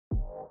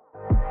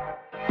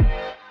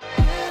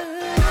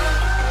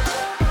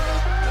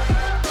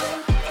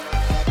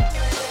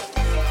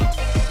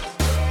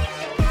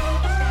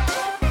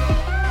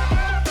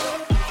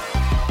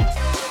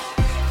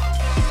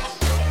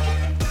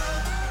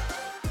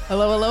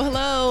Hello, hello,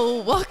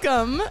 hello.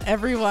 Welcome,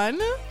 everyone.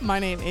 My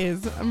name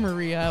is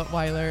Maria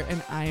Weiler,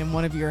 and I am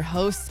one of your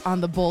hosts on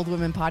the Bold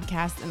Women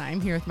podcast, and I'm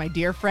here with my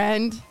dear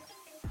friend,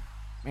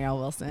 Meryl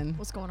Wilson.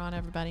 What's going on,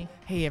 everybody?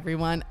 Hey,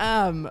 everyone.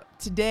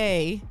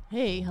 Today...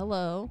 Hey,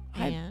 hello,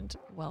 Hi. and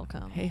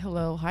welcome. Hey,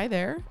 hello. Hi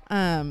there.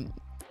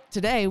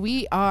 Today,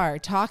 we are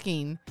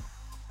talking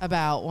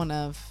about one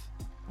of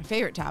my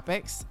favorite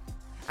topics.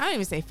 I don't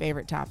even say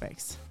favorite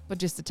topics, but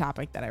just a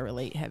topic that I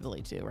relate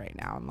heavily to right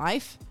now in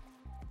life.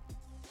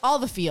 All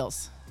the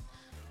feels.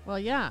 Well,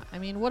 yeah. I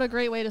mean, what a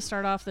great way to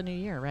start off the new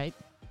year, right?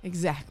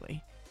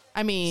 Exactly.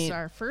 I mean, It's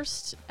our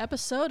first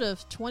episode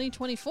of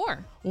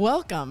 2024.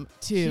 welcome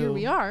to Here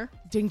we are.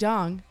 Ding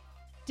Dong.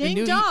 Ding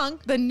The new- dong.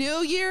 The new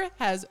year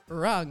has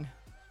rung.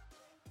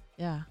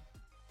 Yeah.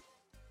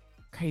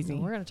 Crazy.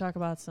 We're going to talk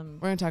about some.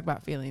 We're going to talk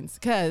about feelings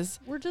because,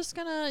 We're just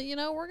going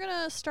to, we're going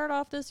to start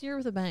off this year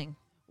with a bang.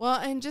 well,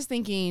 and just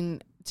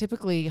thinking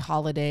typically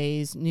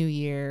holidays, New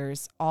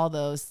Year's, all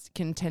those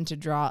can tend to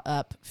draw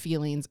up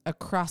feelings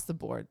across the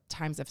board.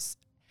 Times of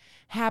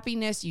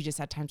happiness. You just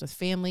had times with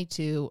family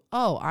too.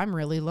 Oh, I'm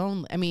really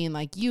lonely. I mean,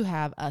 like you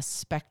have a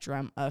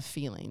spectrum of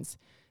feelings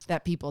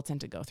that people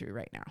tend to go through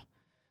right now.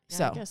 Yeah,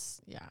 So, I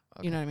guess, yeah.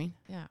 Okay. you know what I mean?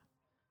 Yeah.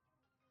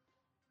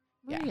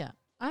 Yeah. Maria,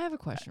 I have a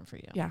question for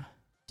you. Yeah.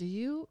 Do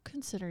you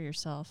consider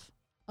yourself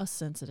a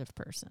sensitive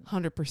person?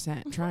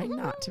 100% trying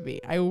not to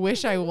be. I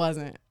wish I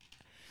wasn't.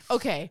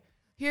 Okay,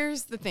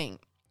 here's the thing.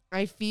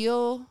 I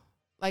feel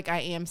like I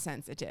am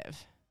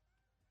sensitive,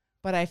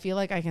 but I feel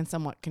like I can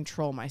somewhat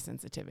control my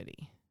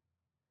sensitivity.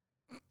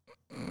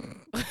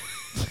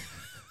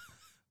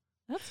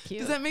 That's cute.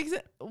 Does that make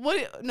sense?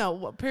 What?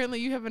 No, apparently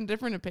you have a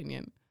different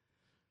opinion.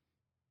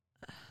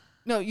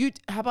 No, you.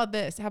 How about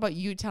this? How about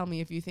you tell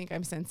me if you think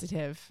I'm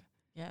sensitive,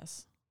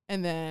 Yes.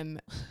 and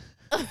then,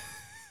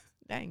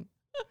 dang,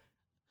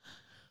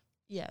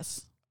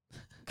 Yes.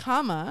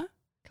 comma,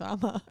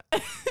 Comma.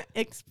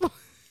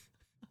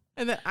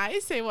 and then I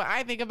say what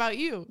I think about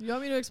you. You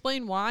want me to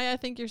explain why I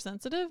think you're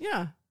sensitive?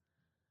 Yeah.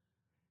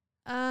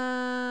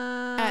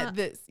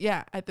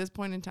 At this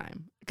point in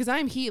time, because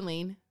I'm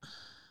healing,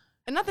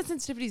 and not that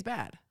sensitivity is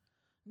bad.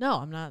 No,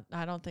 I'm not.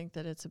 I don't think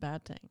that it's a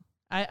bad thing.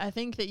 I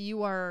think that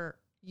you are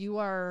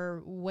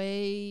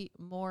way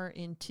more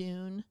in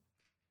tune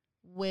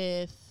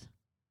with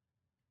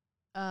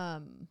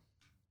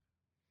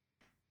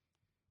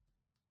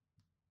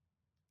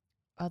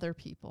other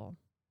people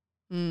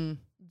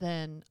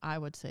than I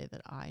would say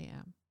that I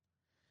am.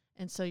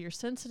 And so you're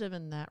sensitive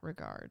in that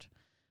regard.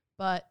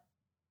 But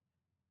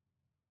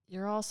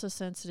you're also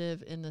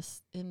sensitive in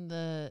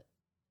the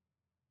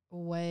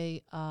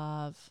way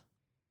of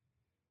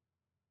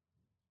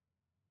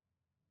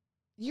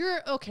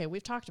you're okay.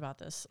 We've talked about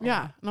this. a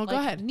Yeah. lot. No, go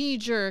ahead. Knee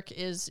jerk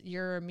is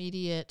your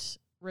immediate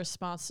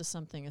response to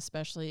something,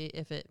 especially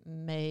if it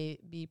may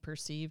be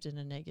perceived in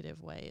a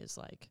negative way, is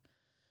like,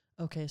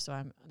 okay,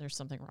 so there's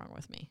something wrong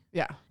with me.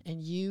 Yeah.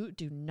 And you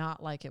do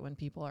not like it when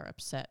people are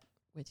upset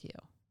with you.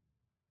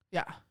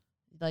 Yeah.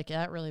 Like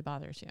that really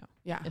bothers you.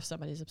 Yeah. If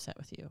somebody's upset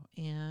with you,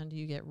 and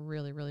you get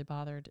really, really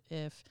bothered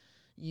if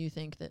you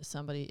think that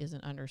somebody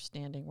isn't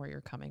understanding where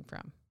you're coming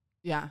from.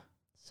 Yeah.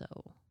 So,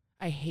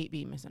 I hate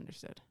being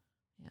misunderstood.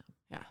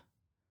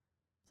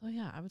 so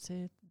yeah, I would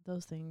say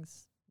those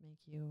things make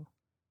you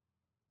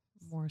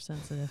more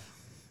sensitive.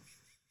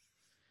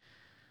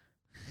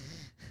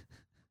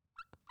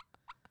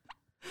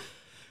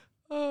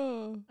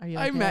 Oh, Are you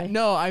I'm okay? mad.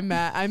 No, I'm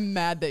mad. I'm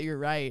mad that you're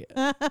right.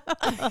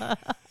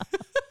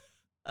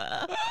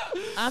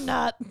 I'm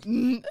not.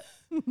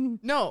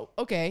 No.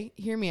 Okay.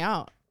 Hear me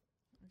out.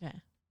 Okay.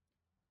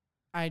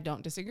 I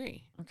don't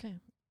disagree. Okay.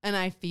 And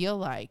I feel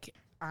like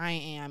I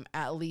am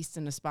at least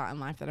in a spot in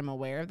life that I'm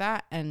aware of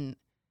that. And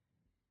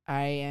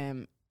I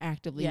am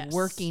actively Yes.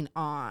 working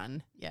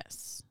on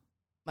Yes.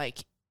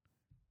 like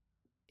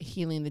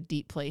healing the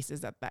deep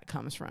places that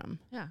comes from.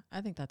 Yeah,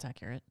 I think that's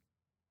accurate.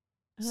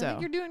 And I So-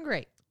 think you're doing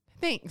great.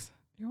 Thanks.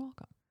 You're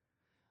welcome.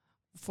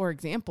 For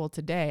example,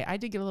 today I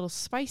did get a little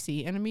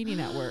spicy in a meeting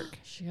at work.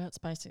 She got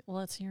spicy. Well,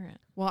 let's hear it.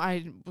 Well, do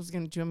you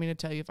want me to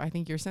tell you if I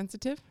think you're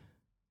sensitive?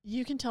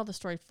 You can tell the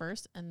story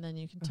first, and then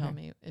you can tell Okay.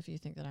 me if you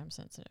think that I'm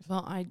sensitive.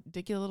 Well, I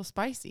did get a little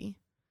spicy.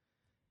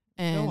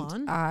 And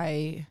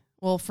on.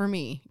 well, for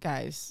me,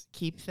 guys,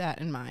 keep that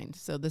in mind.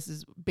 So this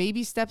is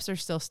baby steps are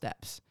still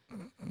steps.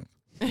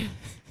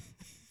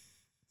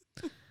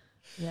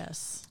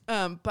 Yes.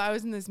 But I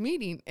was in this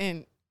meeting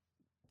and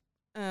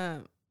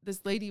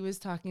this lady was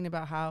talking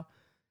about how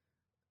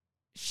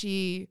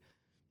she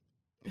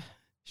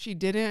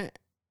didn't,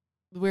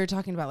 we were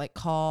talking about like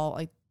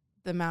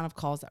the amount of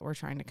calls that were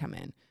trying to come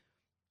in.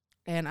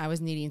 And I was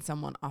needing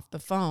someone off the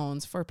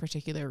phones for a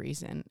particular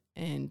reason.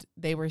 And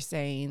they were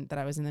saying that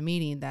I was in the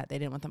meeting that they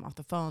didn't want them off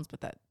the phones,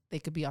 but that they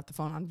could be off the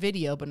phone on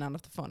video, but not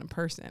off the phone in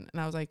person.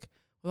 And I was like,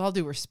 with all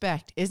due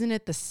respect, isn't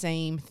it the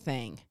same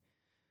thing?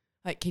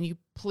 Like, can you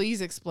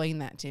please explain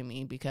that to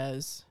me?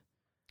 Because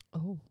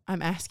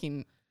I'm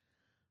asking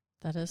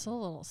That is a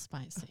little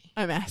spicy.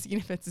 I'm asking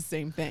if it's the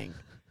same thing.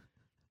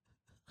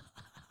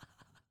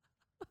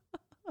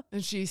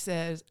 And she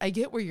says, I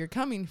get where you're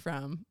coming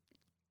from,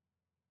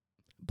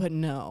 but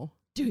no.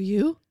 Do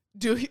you?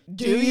 Do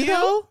Do you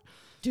though?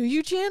 Do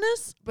you,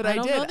 Janice? But I I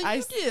don't did. know that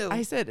you do.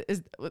 I said,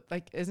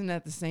 isn't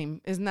that the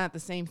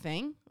same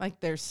thing? Like,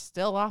 they're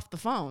still off the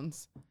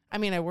phones. I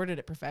mean, I worded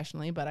it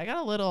professionally, but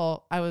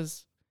I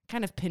was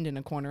kind of pinned in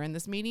a corner in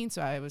this meeting.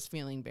 So I was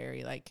feeling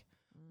very like,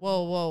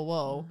 whoa, whoa,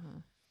 whoa.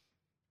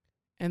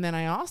 And then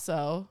I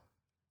also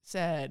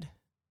said,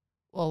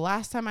 well,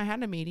 last time I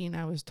had a meeting,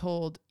 I was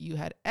told you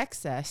had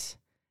excess,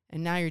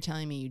 and now you're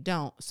telling me you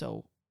don't.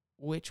 So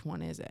which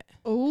one is it?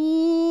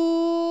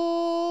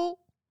 Oh,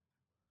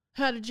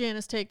 how did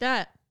Janice take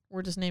that?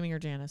 We're just naming her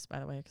Janice, by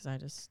the way, because I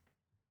just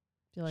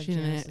feel like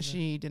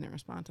she didn't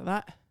respond to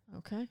that.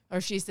 Okay.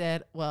 Or she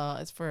said, well,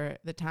 it's for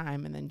the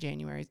time, and then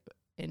January's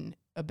in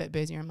a bit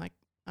busier. I'm like,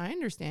 I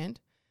understand.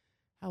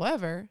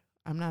 However,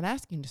 I'm not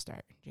asking to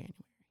start in January.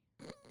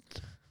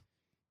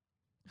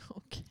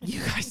 Okay. You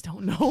guys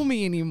don't know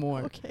me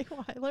anymore. Okay,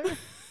 Weiler.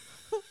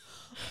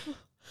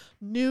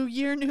 New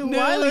year, new New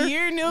Weiler.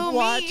 year, new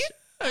Watch me.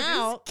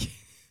 out.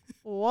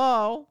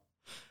 Whoa.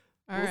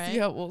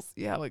 We'll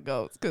see how it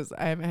goes, because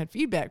I haven't had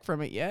feedback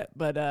from it yet,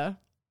 but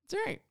it's all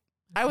right.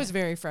 I was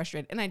very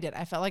frustrated, and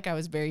I felt like I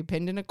was very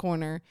pinned in a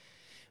corner,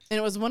 and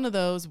it was one of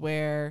those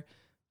where,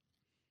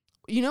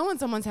 you know, when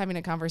someone's having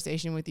a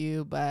conversation with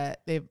you,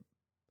 but they've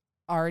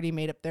already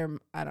made up their,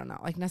 I don't know,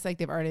 like, not like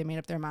they've already made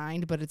up their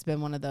mind, but it's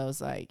been one of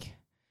those like,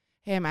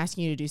 hey, I'm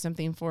asking you to do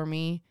something for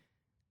me.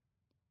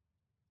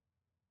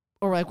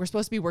 Or like, we're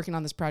supposed to be working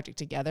on this project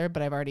together,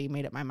 but I've already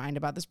made up my mind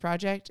about this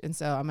project. And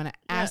so I'm going to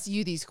ask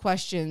you these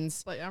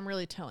questions. But I'm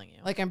really telling you.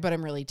 Like, I'm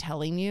really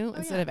telling you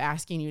instead of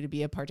asking you to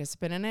be a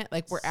participant in it.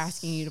 Like, we're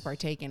asking you to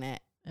partake in it,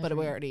 but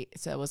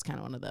so it was kind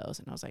of one of those.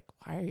 And I was like,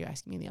 why are you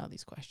asking me all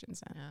these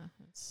questions then?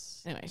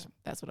 Yeah. Anyways,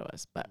 that's what it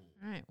was. But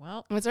all right.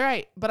 Well, it's all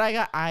right. But I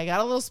got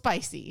a little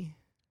spicy.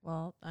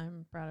 Well,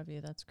 I'm proud of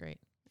you. That's great.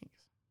 Thanks.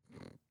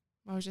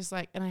 I was just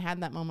like, and I had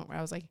that moment where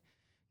I was like,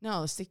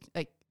 no,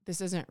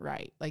 this isn't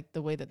right. Like,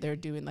 the way that they're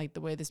doing, like,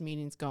 the way this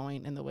meeting's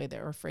going and the way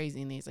that we're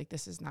phrasing these, like,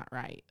 this is not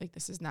right. Like,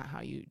 this is not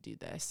how you do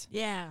this.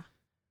 Yeah.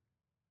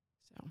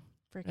 So,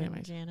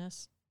 freaking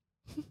Janice.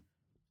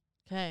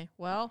 Okay.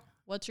 Well,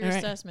 what's your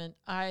assessment?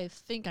 I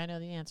think I know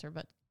the answer,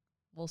 but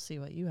we'll see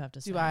what you have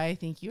to say. Do I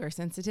think you are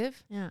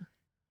sensitive? Yeah.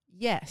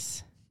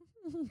 Yes.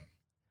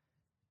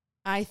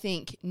 I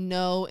think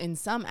no in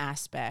some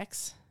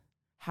aspects.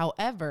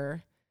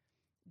 However,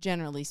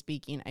 generally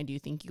speaking, I do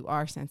think you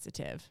are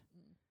sensitive.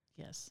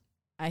 Yes.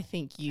 I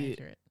think you...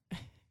 Accurate.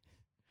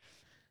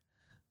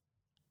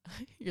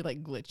 You're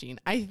like glitching.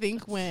 I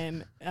think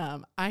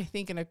I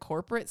think in a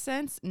corporate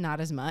sense, not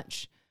as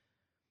much.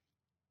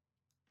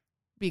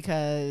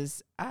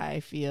 Because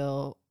I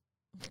feel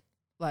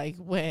like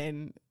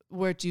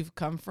where you've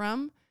come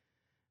from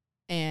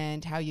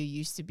and how you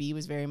used to be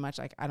was very much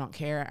like, I don't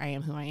care, I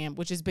am who I am,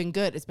 which has been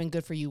good. It's been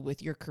good for you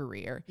with your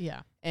career.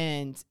 Yeah.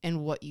 And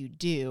what you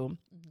do.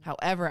 Mm-hmm.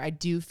 However, I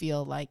do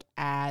feel like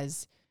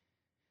as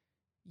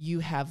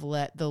you have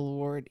let the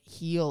Lord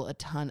heal a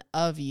ton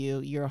of you,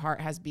 your heart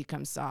has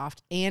become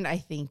soft. And I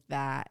think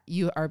that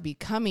you are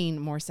becoming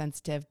more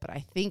sensitive, but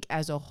I think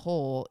as a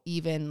whole,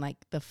 even like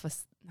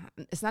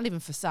it's not even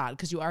facade,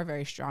 because you are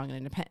very strong and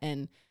independent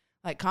and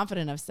like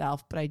confident of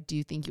self, but I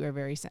do think you are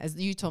very, as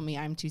you told me,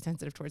 I'm too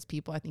sensitive towards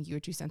people. I think you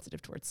are too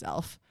sensitive towards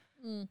self.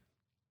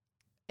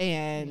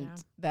 And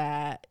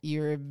that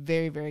you're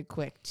very, very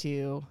quick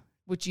to,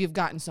 which you've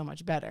gotten so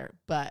much better,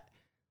 but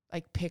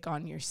like pick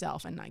on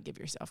yourself and not give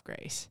yourself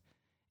grace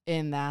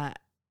in that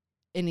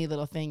any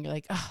little thing you're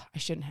like, oh, I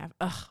shouldn't have,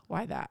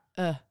 why that?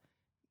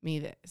 Me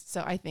this.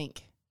 So I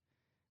think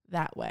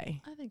that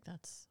way. I think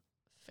that's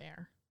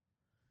fair.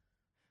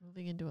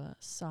 Moving into a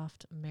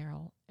soft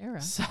Meryl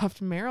era.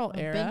 Soft Meryl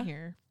era. I've been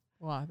here.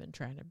 Well, I've been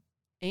trying to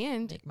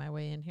make my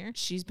way in here.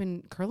 She's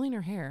been curling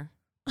her hair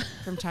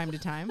from time to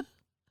time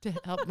to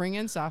help bring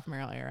in soft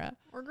Meryl era.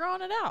 We're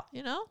growing it out,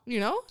 you know?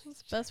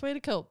 It's the best way to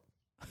cope.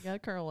 You got to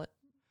curl it.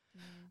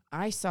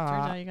 Turns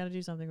out you got to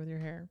do something with your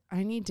hair.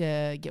 I need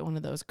to get one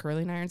of those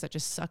curling irons that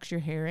just sucks your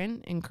hair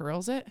in and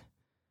curls it.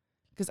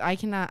 Because I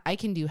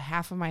can do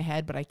half of my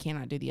head, but I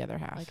cannot do the other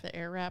half. Like the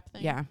air wrap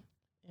thing? Yeah.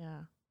 Yeah.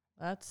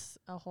 That's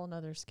a whole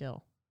nother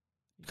skill.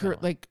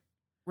 Like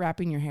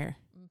wrapping your hair.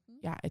 Mm-hmm.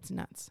 Yeah, it's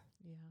nuts.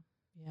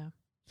 Yeah.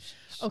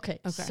 Okay.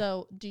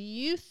 So do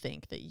you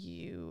think that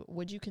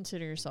would you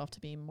consider yourself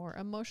to be more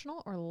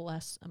emotional or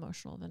less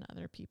emotional than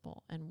other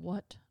people? And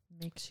what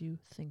makes you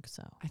think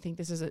so? I think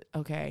this is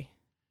okay.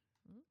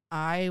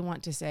 I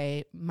want to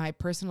say my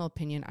personal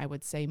opinion, I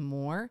would say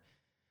more.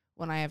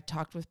 When I have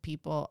talked with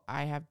people,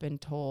 I have been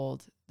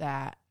told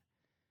that,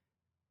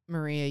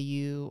 Maria,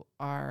 you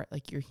are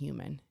like, you're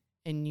human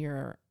and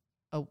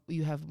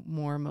you have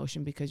more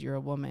emotion because you're a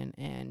woman,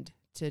 and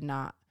to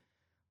not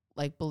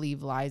like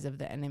believe lies of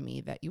the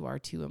enemy that you are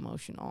too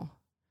emotional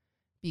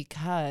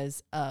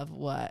because of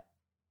what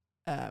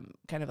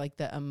kind of like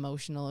the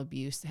emotional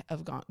abuse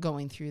of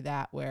going through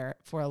that, where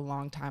for a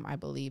long time I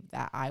believed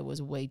that I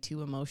was way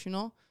too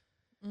emotional.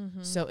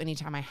 Mm-hmm. So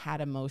anytime I had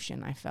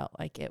emotion, I felt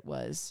like it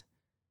was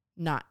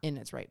not in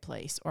its right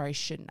place, or I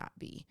should not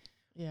be.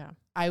 Yeah.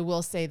 I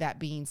will say, that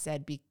being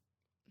said,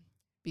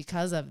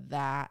 because of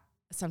that,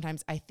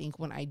 sometimes I think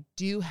when I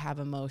do have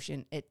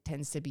emotion, it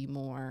tends to be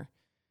more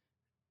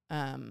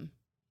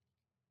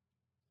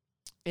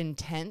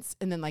intense,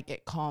 and then like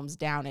it calms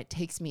down. It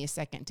takes me a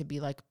second to be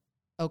like,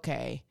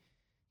 okay,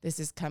 this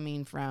is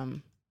coming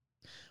from.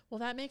 Well,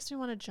 that makes me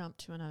want to jump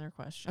to another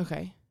question.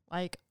 Okay.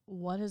 Like,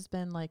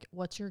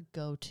 what's your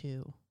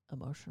go-to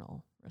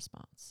emotional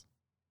response?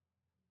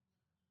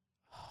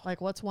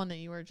 Like, what's one that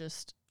you're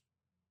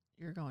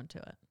going to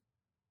it?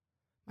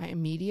 My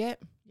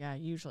immediate? Yeah,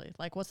 usually.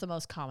 Like, what's the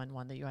most common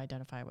one that you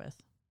identify with?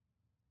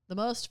 The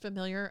most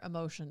familiar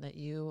emotion that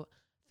you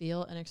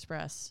feel and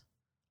express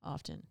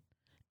often.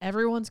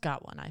 Everyone's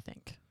got one, I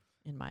think,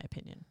 in my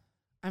opinion.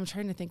 I'm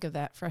trying to think of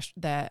that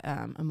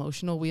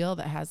emotional wheel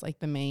that has like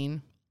the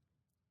main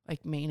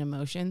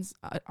emotions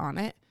on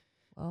it.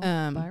 Well,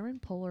 Byron,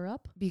 pull her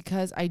up.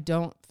 Because I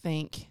don't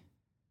think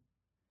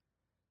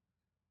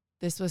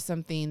this was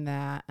something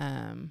that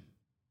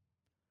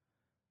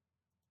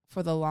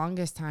for the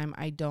longest time,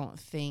 I don't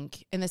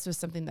think, and this was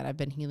something that I've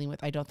been healing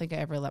with, I don't think I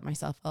ever let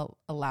myself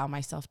allow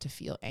myself to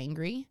feel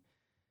angry.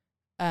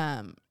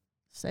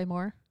 Say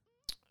more.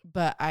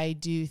 But I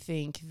do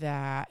think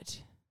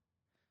that,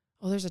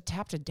 there's a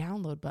tap to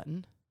download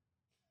button.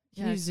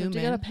 Can you zoom in?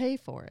 You got to pay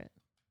for it.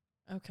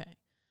 Okay.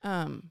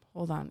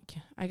 Hold on.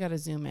 I got to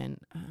zoom in.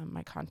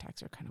 My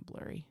contacts are kind of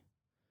blurry.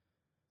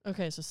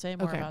 Okay, so say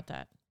more about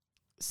that.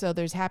 So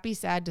there's happy,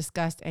 sad,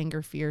 disgust,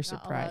 anger, fear,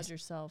 surprise.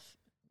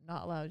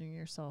 Not allowing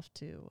yourself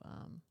to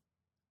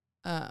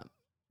not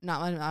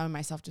allowing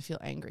myself to feel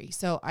angry.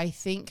 So I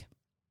think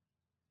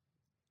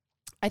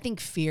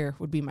fear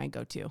would be my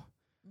go-to.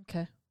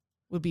 Okay.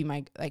 Would be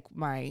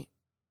my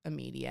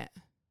immediate.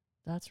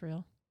 That's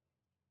real.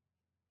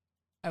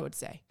 I would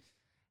say.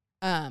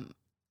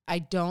 I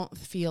don't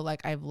feel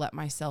like I've let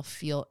myself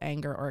feel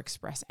anger or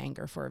express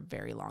anger for a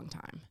very long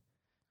time.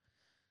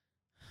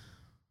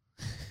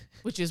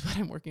 Which is what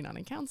I'm working on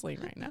in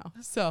counseling right now.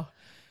 So,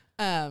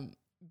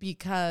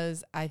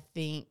 because I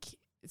think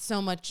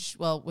so much,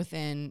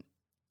 within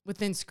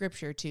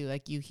scripture too,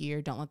 like you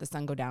hear, don't let the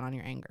sun go down on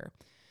your anger.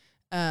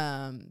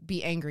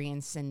 Be angry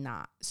and sin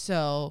not.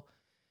 So,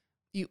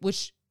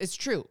 which is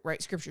true,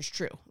 right? Scripture's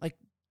true. Like,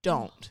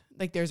 don't.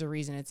 Like, there's a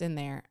reason it's in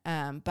there.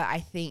 But I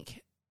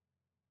think.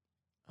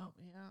 Oh,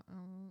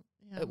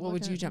 yeah. What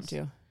would you jump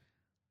to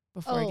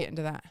before I get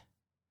into that?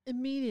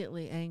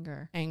 Immediately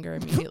anger. Anger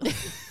immediately.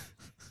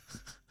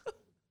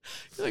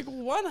 Like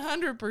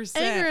 100%.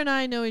 Anger and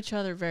I know each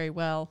other very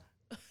well.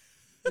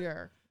 We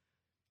are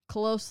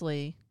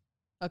closely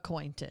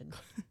acquainted.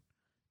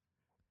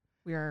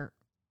 We are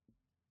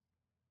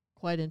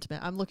quite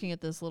intimate. I'm looking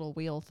at this little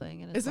wheel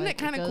thing, and isn't it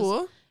kind of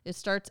cool? It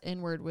starts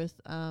inward with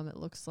it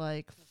looks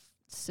like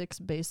 6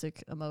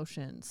 basic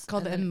emotions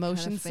called the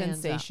emotion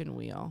sensation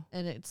wheel,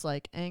 and it's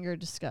like anger,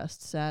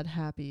 disgust, sad,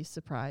 happy,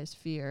 surprise,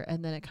 fear,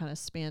 and then it kind of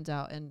spans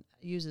out and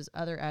uses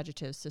other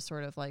adjectives to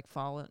sort of like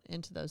fall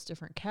into those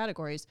different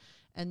categories,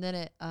 and then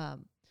it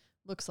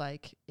looks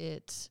like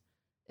it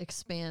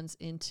expands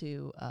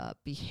into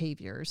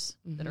behaviors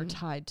that are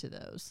tied to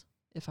those,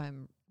 if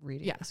I'm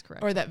reading this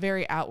correctly. Or that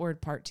very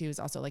outward part too is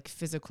also like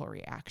physical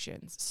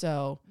reactions.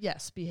 So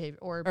yes, behavior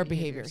or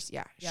behaviors.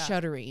 Yeah.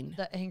 Shuddering.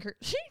 The anger.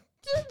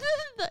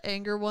 The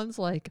anger one's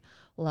like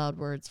loud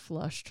words,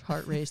 flushed,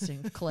 heart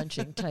racing,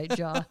 clenching, tight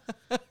jaw,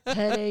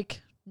 headache,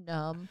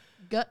 numb,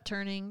 gut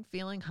turning,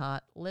 feeling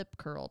hot, lip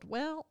curled.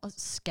 Well, a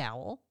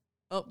scowl.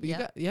 Oh,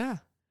 yeah.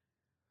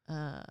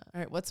 All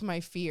right. What's my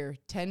fear?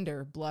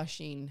 Tender,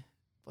 blushing.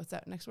 What's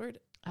that next word?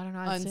 I don't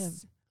know.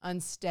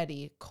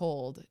 Unsteady,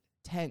 cold,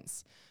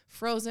 tense,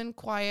 frozen,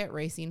 quiet,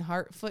 racing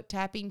heart, foot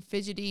tapping,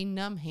 fidgety,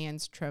 numb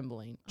hands,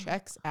 trembling.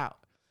 Checks out.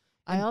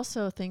 I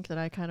also think that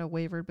I kind of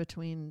wavered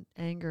between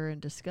anger and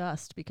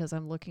disgust because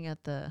I'm looking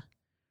at the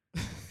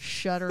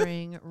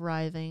shuddering,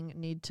 writhing,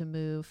 need to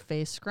move,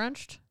 face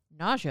scrunched,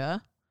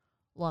 nausea,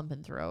 lump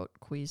in throat,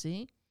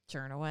 queasy,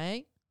 turn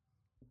away.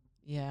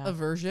 Yeah.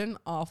 Aversion,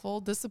 awful,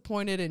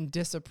 disappointed, and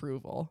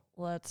disapproval.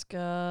 Let's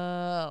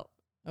go.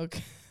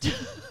 Okay.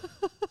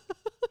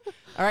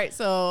 All right.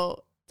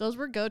 So those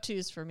were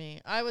go-tos for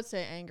me. I would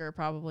say anger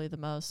probably the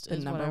most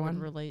is what I would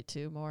relate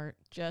to more.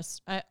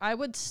 Just, I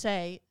would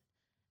say,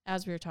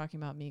 as we were talking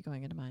about me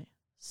going into my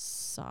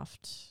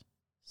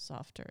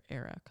softer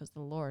era, because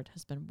the Lord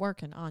has been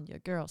working on your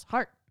girl's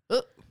heart.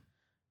 But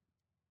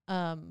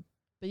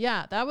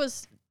yeah, that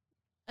was,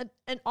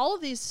 and all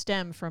of these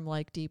stem from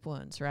like deep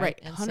wounds, right? Right,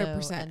 and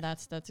 100%. So, and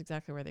that's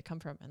exactly where they come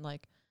from. And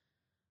like,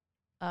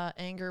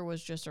 anger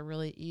was just a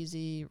really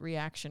easy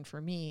reaction for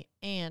me.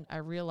 And I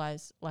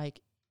realized,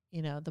 like,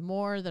 you know, the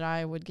more that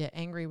I would get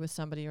angry with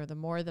somebody, or the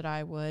more that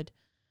I would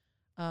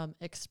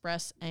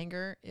express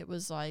anger, it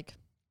was like,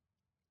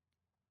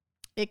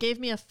 it gave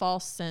me a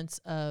false sense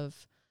of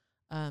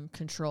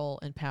control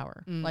and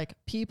power. Like,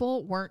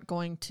 people weren't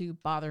going to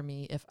bother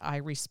me if I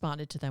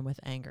responded to them with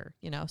anger,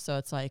 you know? So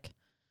it's like,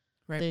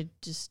 they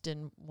just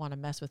didn't want to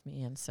mess with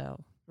me. And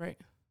so it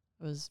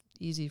was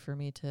easy for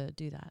me to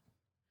do that.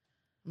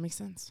 Makes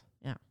sense.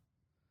 Yeah.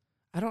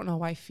 I don't know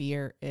why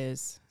fear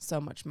is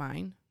so much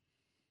mine,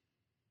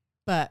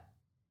 but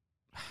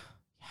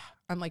yeah,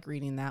 I'm like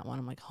reading that one.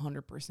 I'm like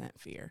 100%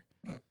 fear.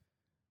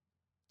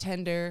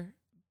 Tender,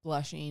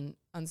 blushing,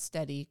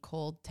 unsteady,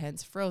 cold,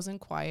 tense, frozen,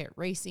 quiet,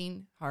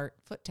 racing, heart,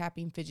 foot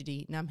tapping,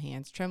 fidgety, numb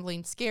hands,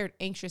 trembling, scared,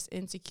 anxious,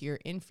 insecure,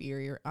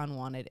 inferior,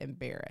 unwanted,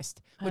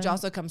 embarrassed, which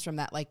also comes from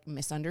that like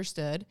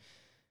misunderstood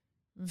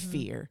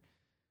fear.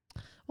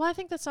 Well, I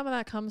think that some of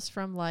that comes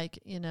from like,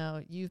 you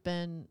know, you've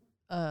been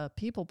a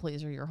people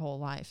pleaser your whole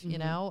life, you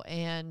know,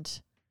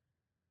 and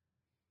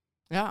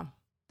yeah,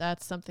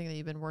 that's something that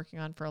you've been working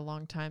on for a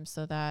long time.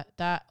 So that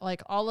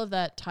like all of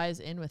that ties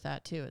in with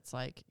that too. It's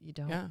like, you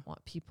don't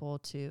want people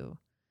to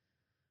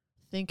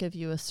think of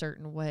you a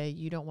certain way.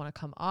 You don't want to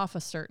come off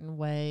a certain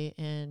way.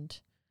 And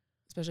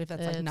especially if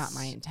that's like not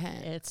my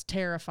intent. It's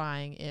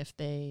terrifying if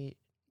they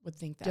would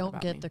think that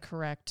don't get the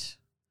correct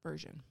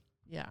version.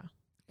 Yeah.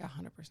 Yeah.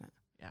 100%.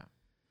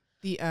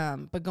 Yeah.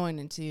 But going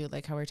into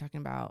like how we were talking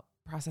about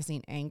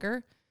processing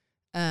anger,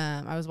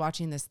 I was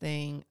watching this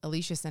thing,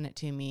 Alicia sent it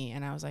to me,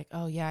 and I was like,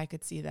 oh yeah, I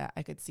could see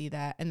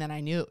that. And then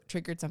I knew it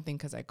triggered something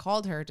because I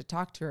called her to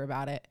talk to her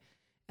about it.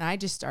 And I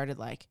just started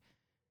like,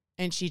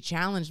 and she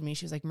challenged me.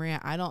 She was like,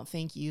 Maria, I don't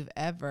think you've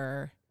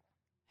ever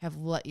have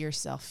let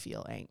yourself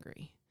feel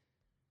angry.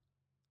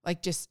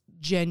 Like just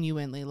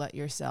genuinely let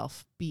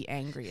yourself be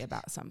angry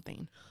about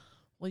something.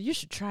 Well, you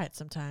should try it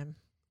sometime.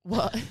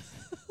 Well,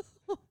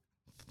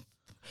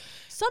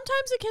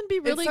 sometimes it can be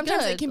really good.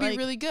 Sometimes it can be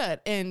really good.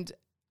 And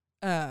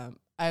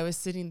I was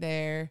sitting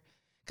there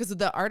because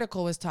the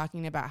article was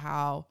talking about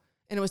how,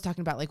 and it was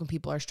talking about like when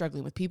people are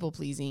struggling with people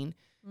pleasing,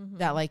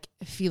 that like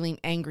feeling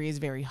angry is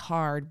very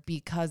hard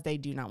because they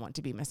do not want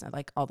to be misled,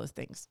 like all those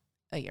things,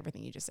 like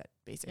everything you just said,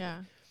 basically.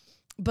 Yeah.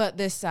 But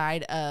this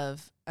side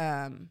of,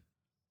 I've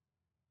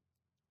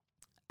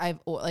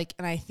like,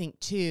 and I think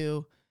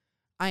too,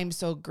 I'm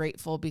so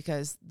grateful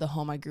because the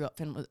home I grew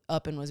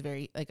up in was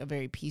very like a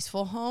very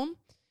peaceful home.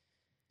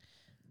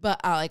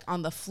 But like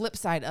on the flip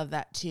side of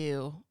that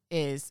too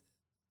is,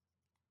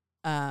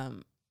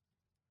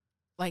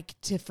 like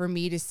for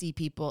me to see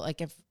people, like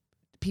if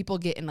people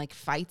get in like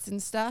fights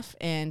and stuff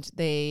and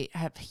they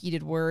have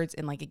heated words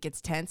and like it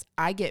gets tense,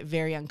 I get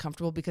very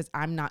uncomfortable because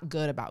I'm not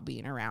good about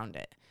being around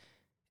it,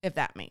 if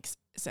that makes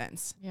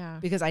sense. Yeah.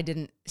 Because I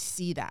didn't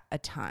see that a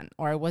ton,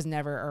 or I was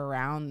never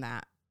around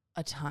that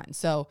a ton.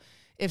 So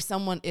if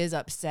someone is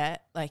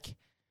upset, like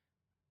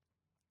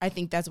I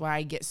think that's why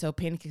I get so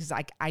panicked, because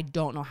like I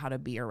don't know how to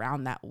be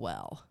around that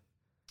well.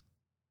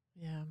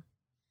 Yeah.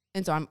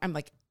 And so I'm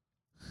like,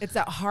 it's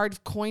that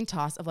hard coin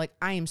toss of like,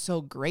 I am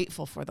so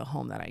grateful for the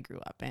home that I grew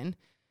up in.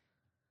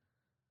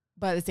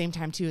 But at the same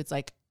time too, it's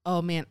like,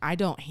 oh man, I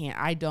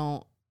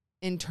don't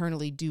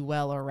internally do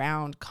well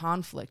around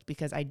conflict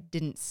because I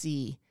didn't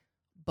see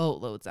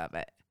boatloads of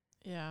it.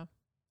 Yeah.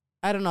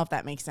 I don't know if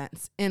that makes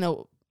sense.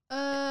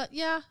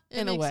 Yeah,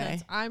 it makes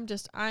way.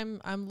 Sense.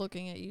 I'm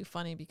looking at you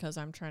funny because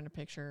I'm trying to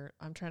figure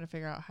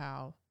out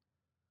how,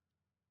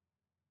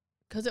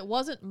 because it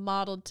wasn't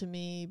modeled to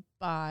me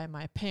by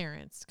my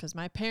parents, because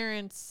my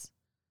parents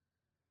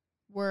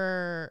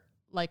were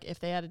like, if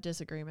they had a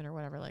disagreement or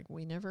whatever, like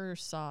we never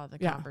saw the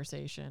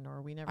conversation,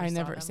 or we never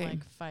saw them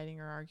like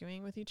fighting or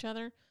arguing with each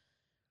other.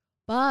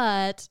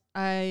 But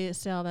I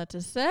say all that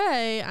to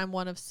say I'm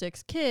one of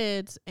 6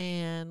 kids,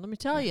 and let me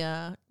tell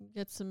you,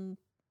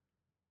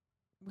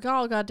 we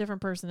all got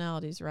different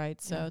personalities, right?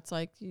 So it's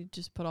like you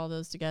just put all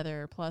those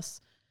together,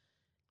 plus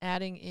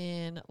adding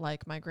in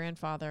like my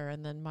grandfather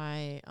and then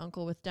my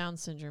uncle with Down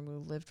syndrome who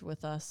lived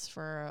with us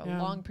for a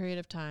long period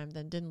of time,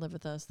 then didn't live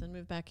with us, then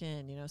moved back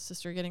in, you know,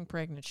 sister getting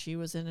pregnant. She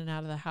was in and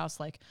out of the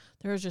house. Like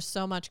there was just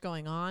so much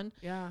going on.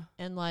 Yeah.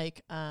 And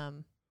like,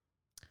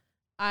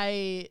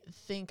 I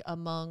think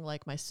among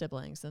like my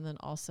siblings, and then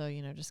also,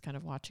 you know, just kind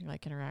of watching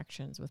like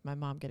interactions with my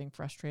mom getting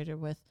frustrated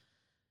with,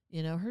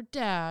 you know, her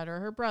dad or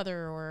her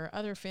brother or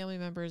other family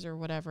members or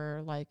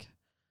whatever, like,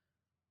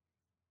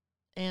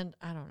 and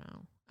I don't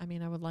know. I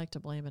mean, I would like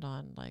to blame it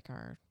on like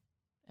our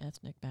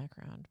ethnic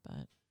background,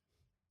 but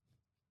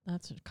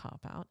that's a cop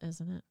out,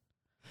 isn't it?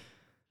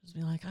 Just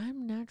be like,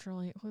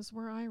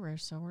 we're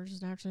Irish, so we're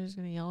just naturally just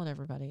going to yell at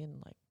everybody,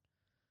 and like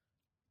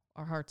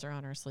our hearts are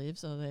on our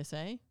sleeves, so they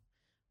say.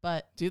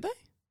 But do they?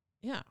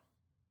 Yeah.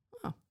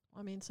 Oh,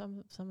 I mean,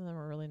 some of them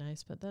are really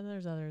nice, but then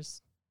there's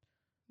others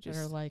that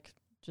are like,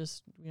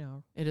 just, you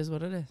know, it is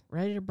what it is.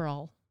 Ready to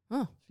brawl.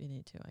 Oh, if you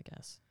need to, I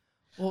guess.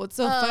 Well, it's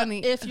so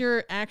funny. If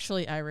you're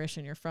actually Irish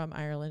and you're from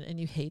Ireland and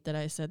you hate that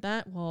I said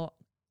that, well,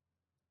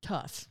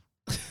 tough.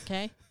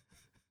 Okay?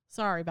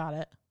 Sorry about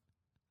it.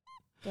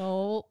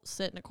 Go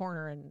sit in a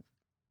corner and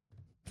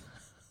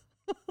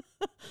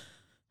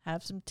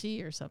have some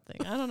tea or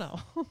something. I don't know.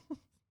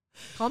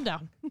 Calm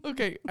down.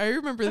 Okay, I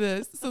remember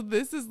this. So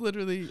this is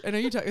literally, I know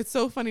you talk. It's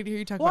so funny to hear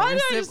you talk Why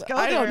about your sibling.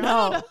 I don't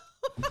know.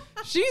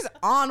 She's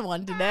on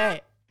one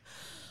today.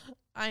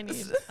 I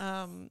need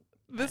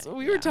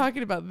we were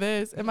talking about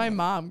this, and my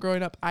mom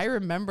growing up, I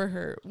remember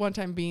her one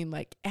time being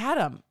like,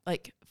 Adam,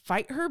 like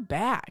fight her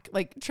back,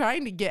 like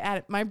trying to get at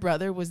it. My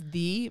brother was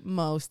the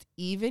most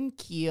even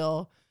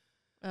keel,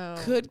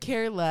 could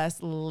care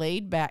less,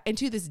 laid back. And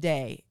to this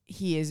day,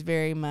 he is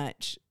very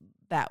much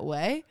that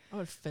way. I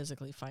would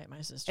physically fight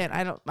my sister.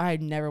 And I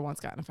never once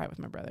got in a fight with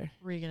my brother.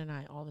 Regan and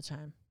I all the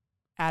time.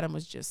 Adam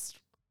was just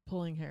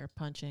Pulling hair,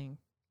 punching,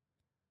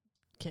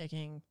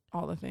 kicking.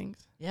 all the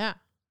things. Yeah.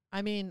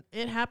 I mean,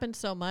 it happened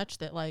so much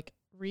that like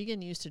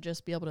Regan used to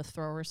just be able to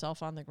throw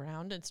herself on the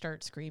ground and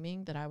start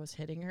screaming that I was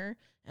hitting her,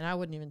 and I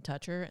wouldn't even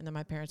touch her. And then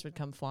my parents would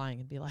come flying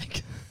and be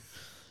like,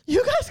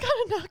 you guys got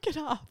to knock it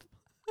off.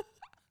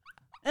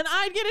 And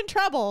I'd get in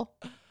trouble.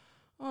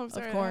 Oh, I'm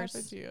sorry. Of course. That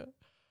happened to you.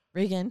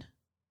 Regan.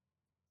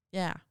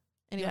 Yeah.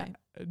 Anyway.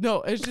 Yeah.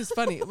 No, it's just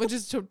funny, which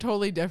is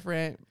totally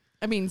different.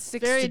 I mean,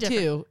 6 Very to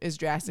different. 2 is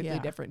drastically Yeah.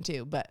 different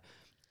too. But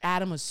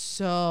Adam was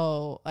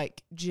so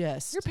like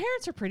just. Your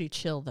parents are pretty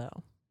chill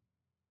though.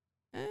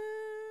 eh,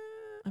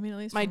 I mean, at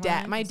least my from what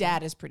I dad. My can see.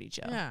 dad is pretty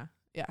chill. Yeah.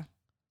 Yeah,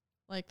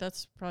 Like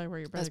that's probably where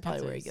your brother that's probably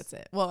gets where he his. gets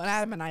it. Well, and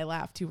Adam and I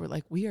laughed too. We're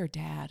like, we are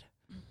dad.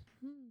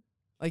 Mhm.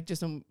 Like just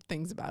some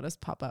things about us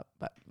pop up.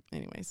 But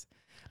anyways,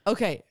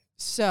 okay.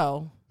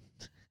 So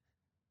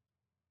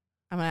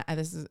I'm gonna.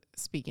 This is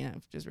speaking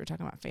of just we're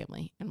talking about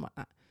family and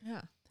whatnot.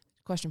 Yeah.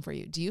 Question for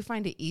you: do you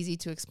find it easy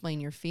to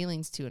explain your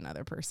feelings to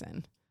another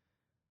person?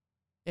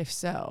 If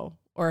so,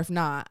 or if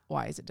not,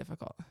 why is it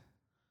difficult?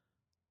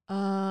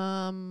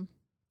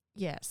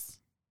 Yes.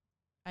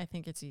 I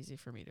think it's easy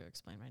for me to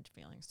explain my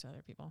feelings to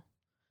other people.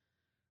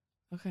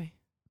 Okay.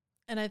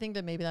 And I think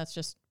that maybe that's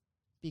just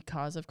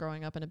because of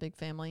growing up in a big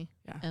family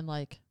Yeah. and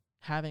like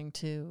having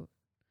to,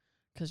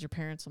 because your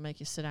parents will make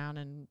you sit down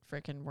and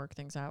freaking work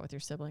things out with your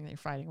sibling that you're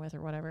fighting with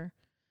or whatever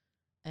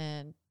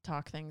and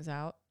talk things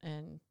out.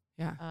 And,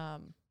 Yeah.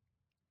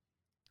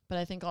 but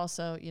I think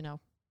also, you know,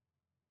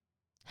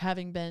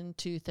 having been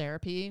to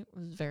therapy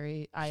was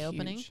very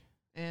eye-opening Huge.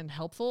 and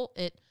helpful.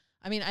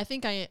 I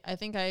think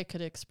I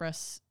could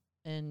express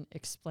and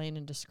explain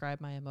and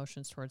describe my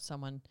emotions towards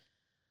someone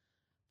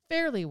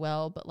fairly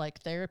well, but like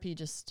therapy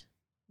just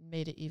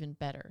made it even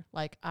better.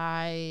 Like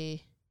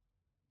I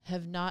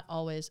have not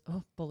always,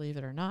 believe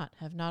it or not,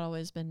 have not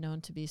always been known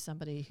to be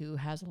somebody who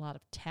has a lot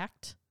of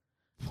tact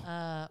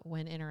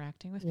when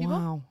interacting with people.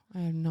 Wow. I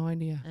had no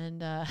idea.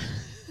 And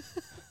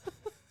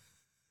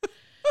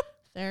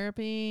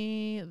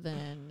therapy,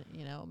 then,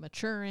 you know,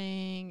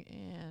 maturing,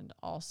 and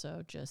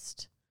also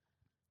just,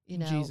 you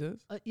know, Jesus.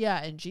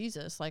 and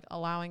Jesus, like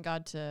allowing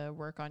God to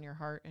work on your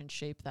heart and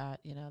shape that,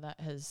 you know, that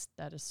has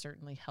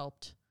certainly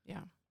helped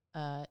Yeah.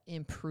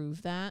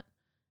 improve that.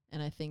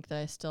 And I think that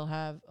I still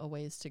have a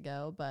ways to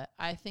go, but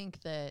I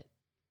think that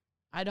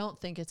I don't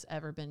think it's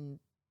ever been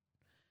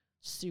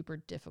super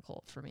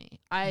difficult for me.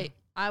 I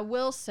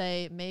will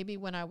say maybe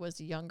when I was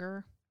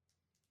younger,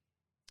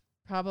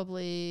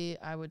 probably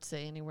I would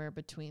say anywhere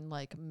between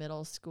like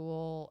middle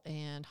school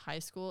and high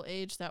school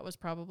age, that was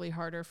probably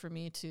harder for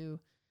me to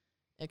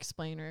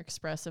explain or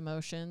express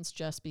emotions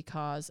just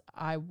because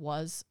I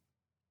was,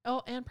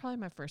 and probably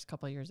my first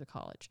couple of years of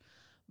college.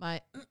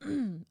 My,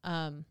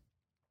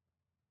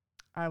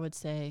 I would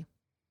say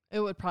it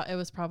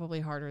was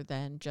probably harder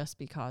then just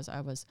because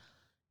I was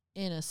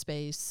in a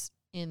space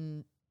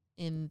in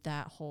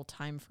that whole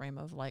time frame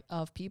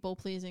of people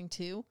pleasing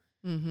too.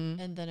 Mm-hmm.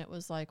 And then it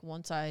was like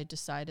once I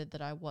decided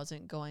that I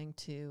wasn't going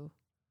to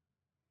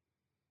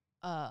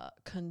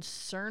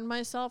concern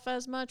myself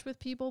as much with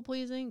people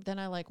pleasing, then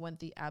I like went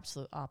the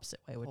absolute opposite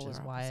way, which Polar is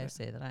why I opposite.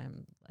 say that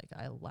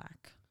I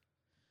lack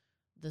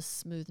the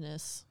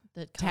smoothness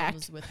that Tact.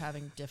 comes with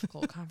having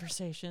difficult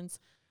conversations.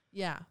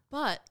 Yeah.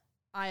 But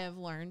I have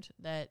learned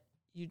that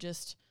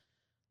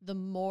the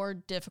more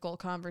difficult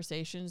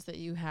conversations that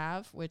you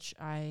have, which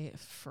I,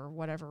 for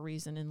whatever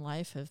reason in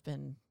life, have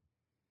been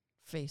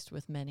faced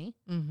with many.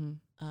 Mm-hmm.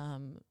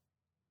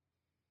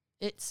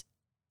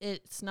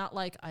 It's not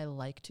like I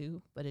like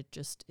to, but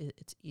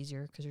it's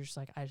easier because you're just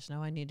like, I just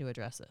know I need to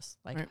address this.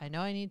 Like Right. I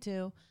know I need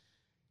to,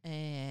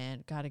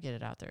 and got to get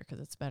it out there because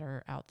it's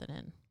better out than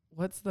in.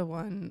 What's the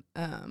one?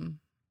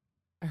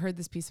 I heard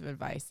this piece of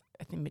advice.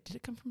 I think, did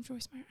it come from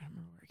Joyce Meyer? I don't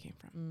remember where it came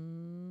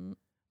from.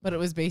 But it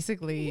was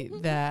basically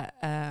that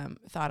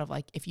thought of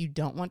like, if you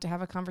don't want to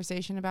have a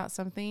conversation about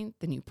something,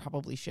 then you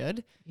probably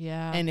should.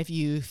 Yeah. And if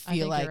you I feel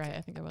think like, you're right.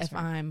 I think I was if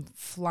right. I'm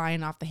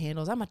flying off the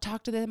handles, I'm going to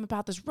talk to them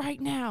about this right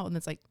now. And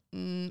it's like,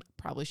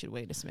 probably should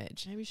wait a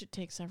smidge. Maybe we should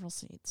take several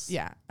seats.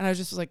 Yeah. And I was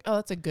just like, oh,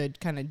 that's a good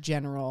kind of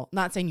general,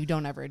 not saying you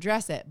don't ever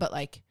address it, but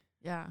like,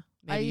 Yeah.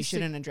 maybe you used to-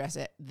 shouldn't address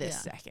it this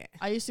Yeah. second.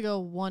 I used to go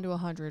 1 to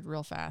 100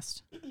 real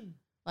fast.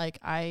 Like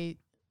I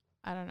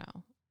don't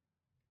know.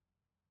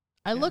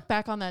 I Yeah. look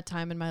back on that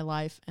time in my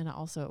life, and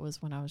also it was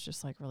when I was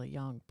just like really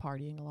young,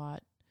 partying a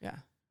lot, Yeah.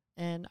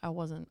 and I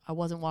wasn't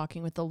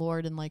walking with the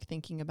Lord and like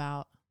thinking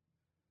about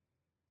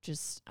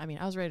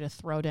I was ready to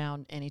throw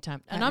down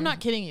anytime. And I'm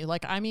not kidding you.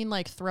 Like, I mean,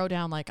 like throw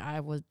down, like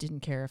didn't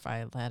care if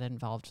that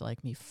involved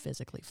like me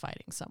physically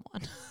fighting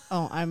someone.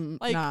 Oh, I'm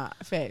Like,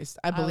 not phased.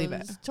 I believe I it.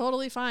 was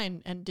totally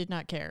fine and did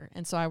not care.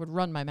 And so I would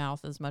run my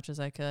mouth as much as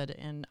I could.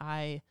 And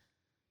I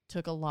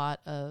took a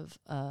lot of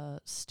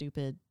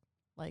stupid,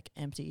 like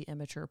empty,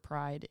 immature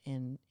pride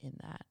in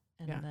that.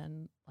 And Yeah.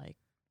 then like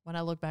when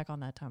I look back on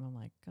that time, I'm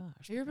like, gosh.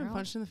 Have you ever been girl.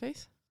 punched in the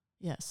face?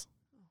 Yes.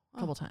 A Oh,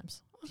 couple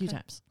times. A few okay.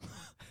 times.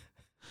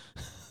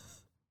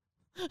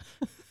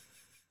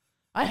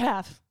 I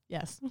have.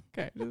 Yes.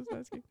 Okay, just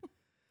asking.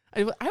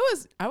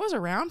 I was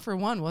around for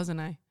one, wasn't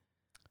I?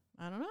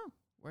 I don't know.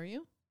 Were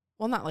you?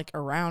 Well, not like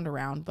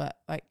around, but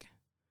like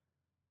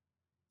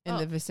in Oh.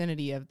 the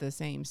vicinity of the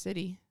same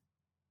city.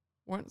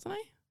 Wasn't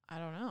I? I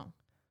don't know.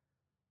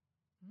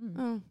 Hmm.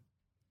 Oh.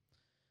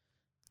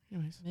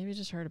 Anyways, Maybe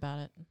just heard about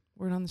it.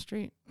 word on the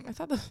street. I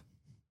thought the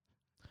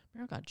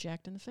Meryl got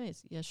jacked in the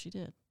face. Yes, she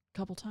did. A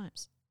couple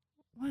times.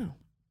 wow,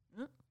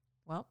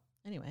 Well,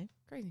 anyway.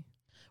 crazy.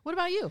 What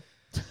about you?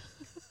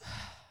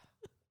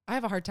 I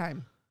have a hard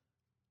time.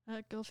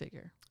 Go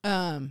figure.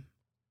 I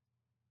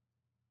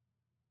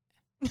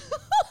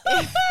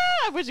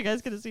I wish you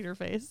guys could have seen her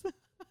face.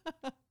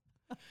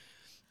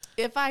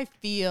 if I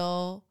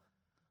feel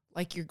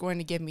like you're going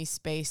to give me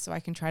space so I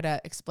can try to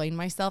explain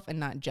myself and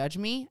not judge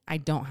me, I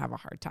don't have a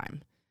hard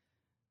time.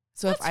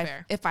 So That's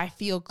fair. if I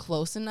feel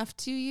close enough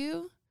to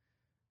you,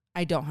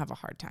 I don't have a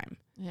hard time.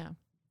 Yeah.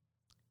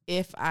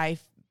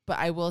 But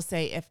I will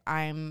say if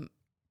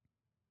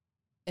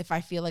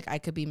I feel like I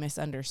could be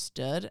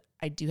misunderstood,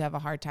 I do have a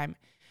hard time.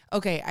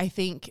 Okay, I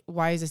think,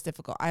 why is this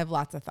difficult? I have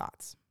lots of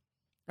thoughts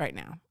right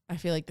now. I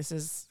feel like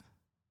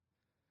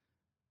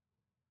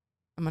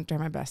I'm going to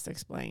try my best to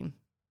explain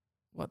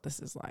what this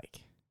is like.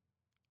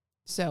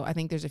 So I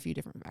think there's a few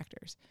different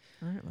factors.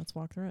 All right, let's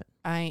walk through it.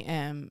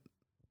 I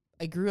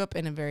grew up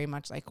in a very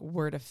much like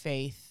word of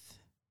faith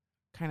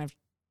kind of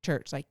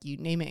church. Like you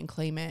name it and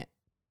claim it.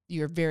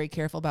 You're very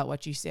careful about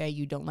what you say.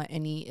 You don't let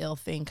any ill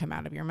thing come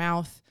out of your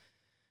mouth.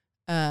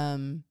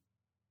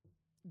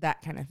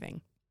 That kind of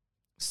thing.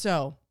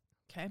 So,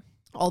 Okay.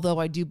 although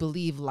I do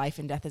believe life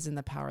and death is in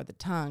the power of the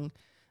tongue,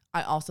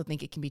 I also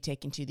think it can be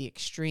taken to the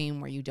extreme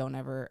where you don't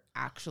ever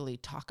actually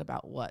talk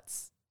about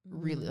what's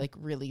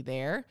really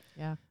there.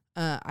 Yeah.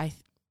 I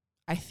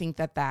think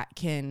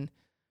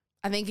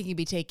I think it can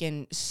be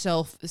taken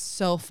so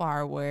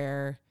far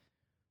where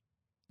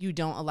you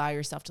don't allow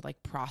yourself to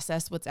like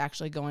process what's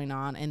actually going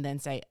on and then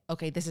say,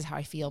 okay, this is how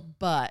I feel,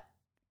 but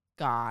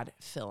God,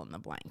 fill in the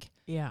blank.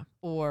 Yeah.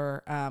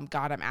 Or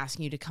God, I'm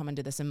asking you to come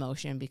into this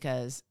emotion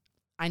because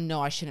I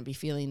know I shouldn't be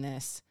feeling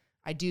this.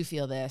 I do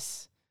feel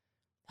this.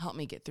 Help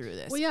me get through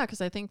this. Well, yeah,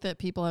 because I think that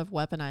people have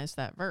weaponized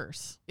that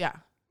verse. Yeah.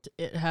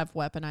 Have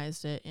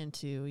weaponized it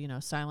into,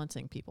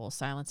 silencing people,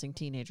 silencing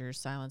teenagers,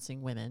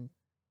 silencing women.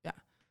 Yeah.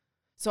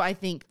 So I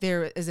think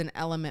there is an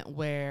element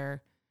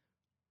where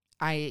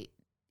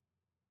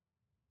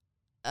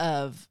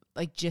of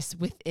like just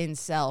within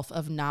self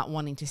of not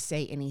wanting to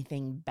say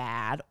anything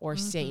bad or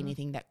say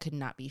anything that could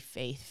not be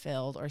faith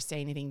filled or say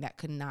anything that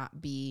could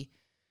not be.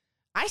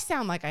 I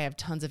sound like I have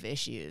tons of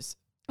issues.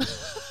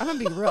 I'm gonna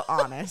be real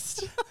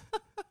honest.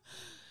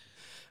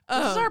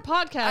 This is our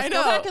podcast. I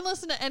Go know. back and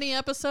listen to any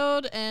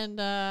episode,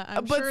 and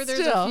I'm But sure there's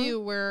still. a few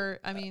where,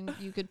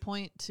 you could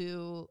point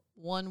to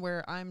one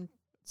where I'm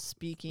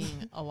speaking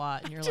a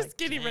lot, and you're Just like,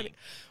 getting "Dang." ready.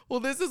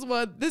 Well, this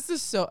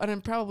is so, and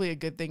I'm probably a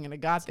good thing and a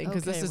God thing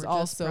because Okay, this is we're just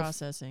also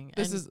processing.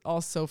 This And is all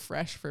so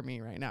fresh for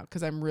me right now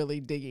because I'm really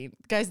digging.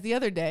 Guys, the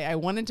other day I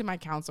went into my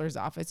counselor's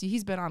office.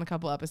 He's been on a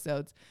couple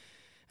episodes.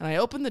 And I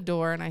opened the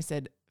door and I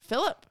said,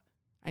 Philip,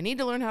 I need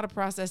to learn how to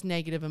process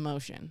negative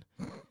emotion.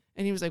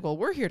 And he was like, well,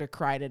 we're here to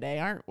cry today,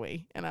 aren't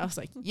we? And I was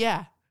like,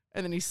 yeah.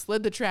 And then he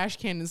slid the trash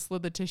can and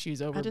slid the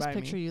tissues over I just by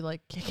picture me. you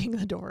like kicking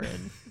the door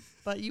in,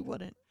 but you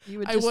wouldn't. You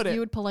would I just, wouldn't.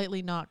 You would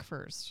politely knock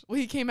first. Well,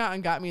 he came out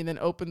and got me and then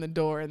opened the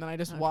door. And then I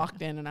just Okay.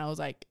 walked in and I was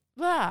like,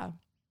 ah.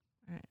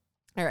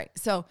 All right.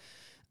 So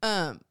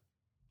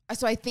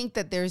I think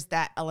that there's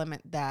that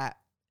element that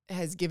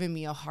has given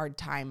me a hard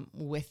time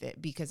with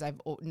it because I've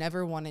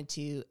never wanted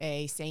to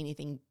say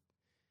anything,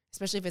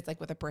 especially if it's like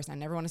with a person. I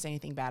never want to say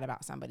anything bad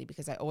about somebody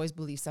because I always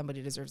believe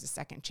somebody deserves a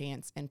second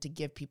chance and to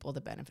give people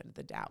the benefit of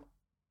the doubt,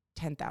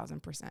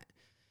 10,000%.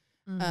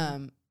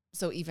 Mm-hmm.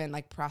 So even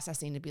like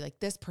processing to be like,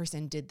 this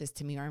person did this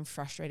to me or I'm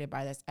frustrated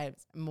by this.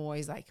 I'm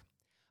always like,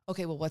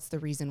 okay, well, what's the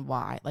reason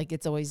why? Like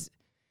it's always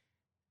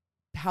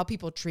how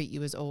people treat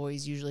you is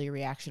always usually a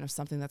reaction of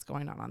something that's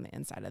going on the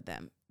inside of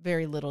them.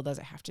 Very little does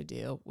it have to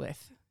do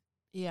with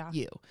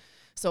you.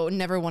 So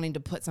never wanting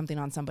to put something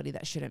on somebody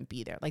that shouldn't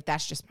be there. Like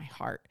that's just my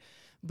heart.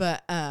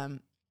 But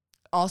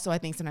also I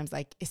think sometimes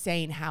like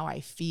saying how I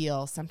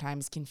feel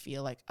sometimes can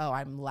feel like, oh,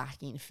 I'm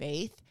lacking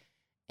faith.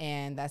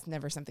 And that's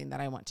never something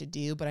that I want to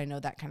do. But I know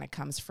that kind of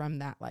comes from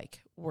that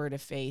like word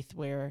of faith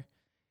where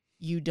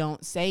you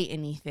don't say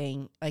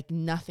anything, like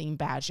nothing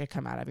bad should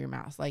come out of your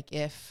mouth. Like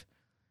if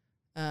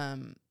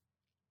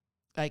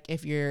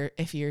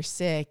you're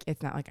sick,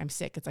 it's not like I'm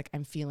sick. It's like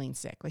I'm feeling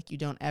sick. Like you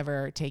don't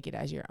ever take it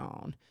as your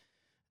own.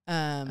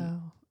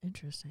 Oh,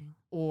 interesting.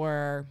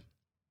 Or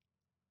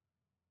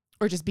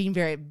just being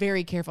very,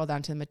 very careful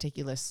down to the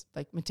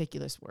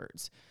meticulous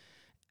words.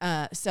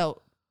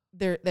 So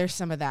there's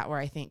some of that where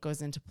I think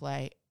goes into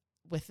play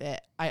with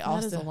it.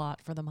 That is a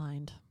lot for the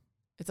mind.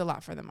 It's a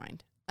lot for the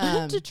mind.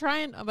 To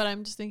try but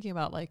I'm just thinking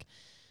about like,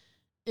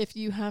 if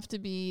you have to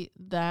be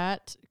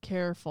that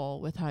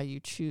careful with how you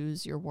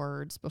choose your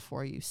words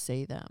before you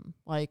say them,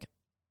 like,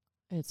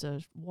 it's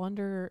a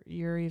wonder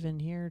you're even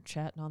here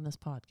chatting on this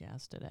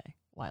podcast today,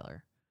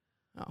 Weiler.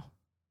 Oh.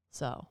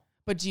 So.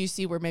 But do you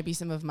see where maybe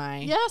some of my...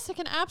 Yes, it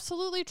can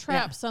absolutely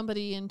trap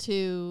somebody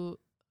into...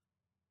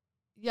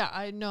 Yeah,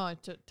 I know.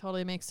 It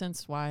totally makes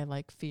sense why,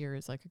 like, fear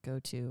is, like, a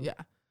go-to.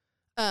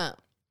 Yeah.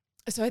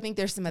 So I think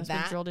there's some of That's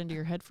been that. drilled into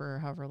your head for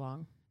however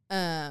long.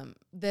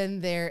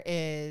 Then there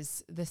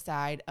is the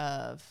side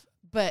of...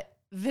 But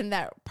then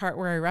that part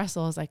where I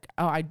wrestle is like,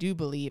 oh, I do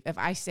believe if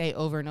I say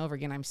over and over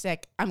again, I'm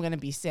sick, I'm going to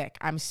be sick.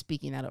 I'm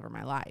speaking that over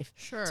my life.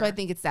 Sure. So I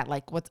think it's that,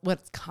 like,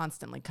 what's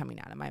constantly coming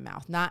out of my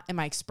mouth. Not am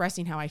I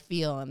expressing how I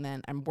feel and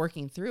then I'm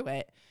working through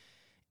it.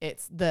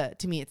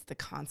 To me, it's the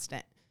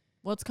constant.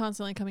 What's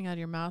constantly coming out of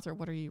your mouth, or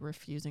what are you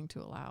refusing to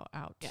allow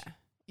out?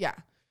 Yeah.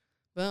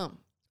 Boom.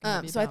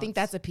 So I think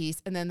that's a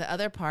piece. And then the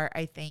other part,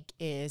 I think,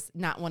 is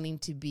not wanting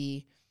to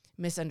be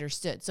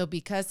misunderstood. So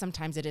because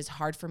sometimes it is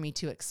hard for me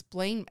to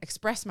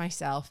express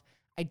myself,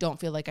 I don't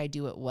feel like I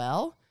do it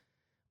well.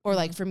 Or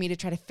like for me to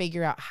try to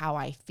figure out how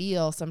I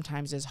feel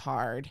sometimes is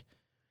hard.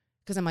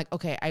 Because I'm like,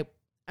 okay,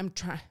 I'm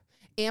trying.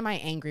 Am I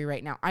angry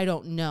right now? I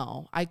don't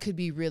know. I could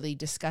be really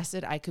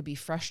disgusted. I could be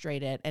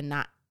frustrated and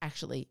not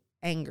actually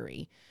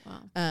angry.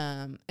 Wow.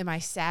 Am I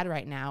sad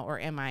right now or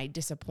am I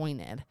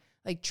disappointed?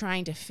 Like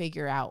trying to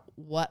figure out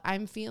what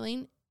I'm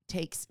feeling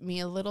takes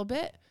me a little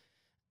bit.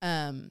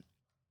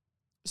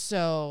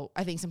 So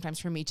I think sometimes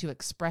for me to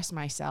express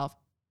myself,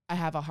 I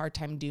have a hard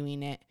time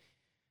doing it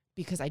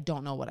because I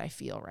don't know what I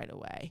feel right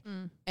away.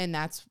 And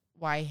that's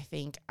why I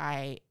think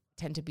I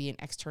tend to be an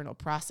external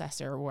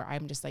processor where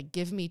I'm just like,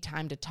 give me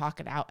time to talk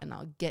it out and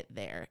I'll get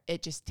there.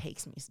 It just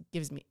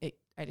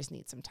I just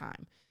need some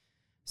time.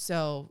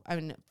 So, I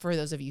mean, for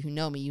those of you who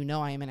know me, you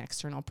know I am an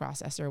external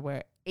processor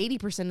where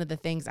 80% of the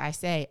things I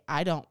say,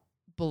 I don't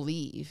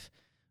believe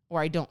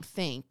or I don't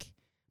think,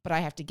 but I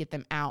have to get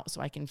them out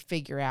so I can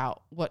figure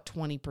out what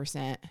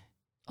 20%.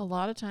 A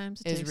lot of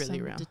times it is takes really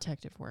some real.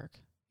 Detective work.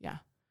 Yeah.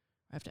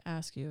 I have to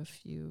ask you a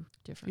few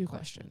different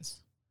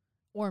questions.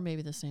 Or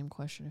maybe the same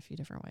question a few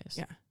different ways.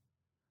 Yeah.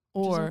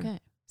 Which Or is okay.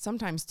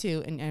 sometimes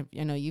too, and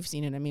I know you've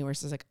seen it in me where it's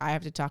just like, I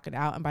have to talk it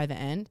out. And by the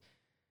end,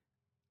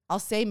 I'll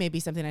say maybe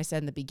something I said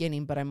in the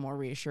beginning, but I'm more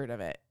reassured of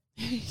it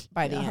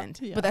by the end.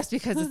 Yeah. But that's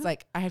because it's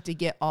like, I have to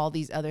get all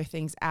these other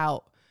things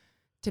out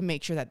to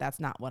make sure that that's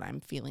not what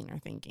I'm feeling or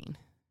thinking.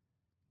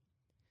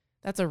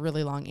 That's a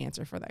really long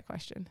answer for that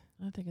question.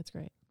 I think it's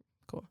great.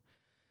 Cool.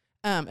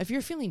 If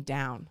you're feeling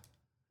down,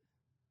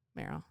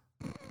 Meryl,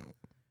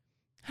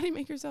 how do you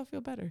make yourself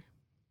feel better?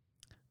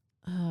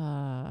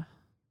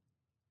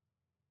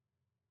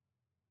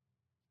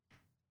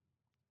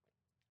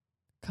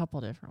 Couple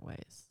different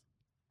ways.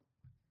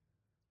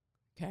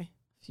 Okay.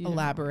 Few different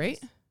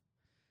Elaborate. ways.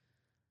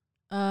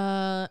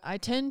 I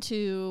tend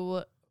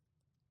to,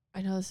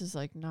 I know this is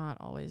like not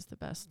always the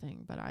best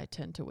thing, but I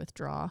tend to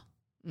withdraw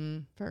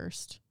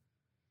first.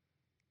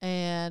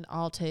 And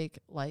I'll take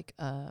like,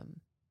 I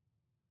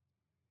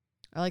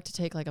like to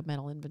take like a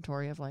mental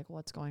inventory of like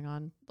what's going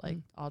on. Like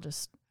I'll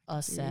just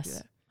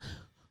assess.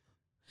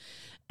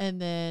 And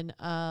then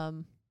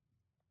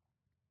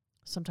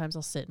sometimes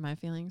I'll sit in my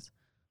feelings.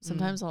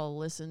 Sometimes I'll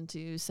listen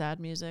to sad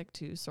music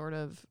to sort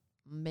of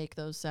make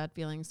those sad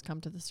feelings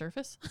come to the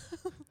surface.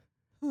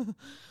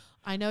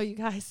 I know you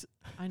guys,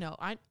 I know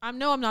I'm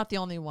not the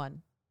only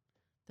one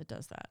that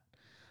does that.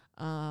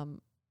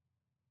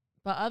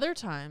 But other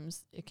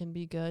times it can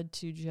be good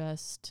to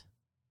just,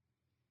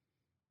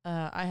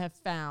 I have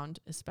found,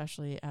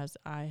 especially as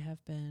I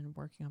have been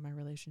working on my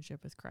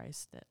relationship with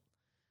Christ, that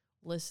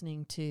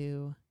listening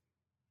to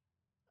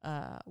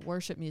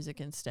worship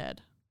music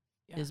instead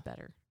is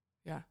better.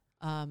 Yeah.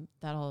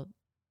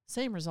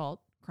 Same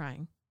result,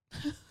 crying.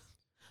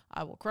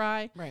 I will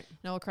cry. Right.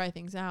 And I will cry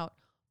things out.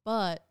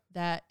 But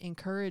that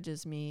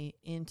encourages me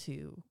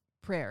into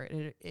prayer.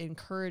 It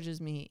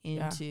encourages me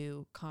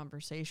into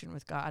conversation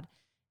with God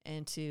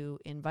and to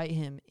invite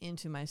him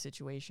into my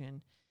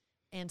situation.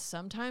 And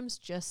sometimes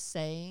just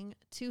saying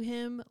to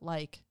him,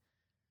 like,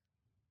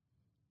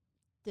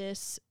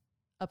 this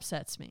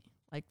upsets me.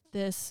 Like,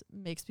 this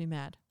makes me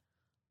mad.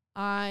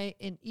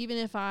 And even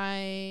if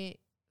I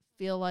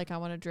feel like I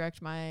want to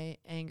direct my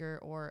anger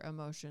or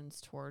emotions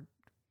toward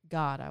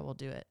God, I will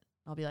do it.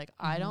 I'll be like,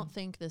 I don't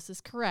think this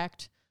is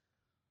correct,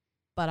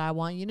 but I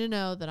want you to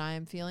know that I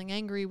am feeling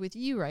angry with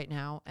you right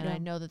now, and I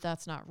know that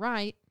that's not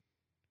right.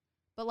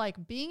 But,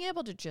 like, being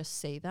able to just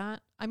say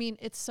that, I mean,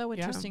 it's so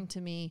interesting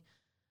to me.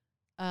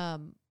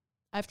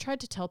 I've tried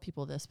to tell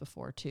people this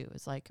before, too.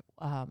 It's like,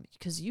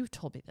 because you've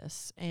told me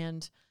this,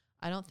 and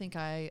I don't think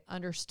I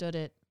understood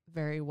it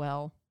very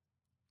well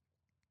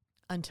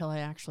until I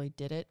actually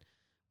did it,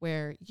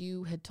 where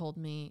you had told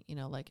me, you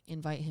know, like,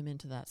 invite him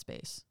into that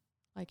space.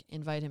 Like,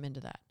 invite him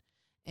into that.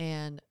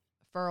 And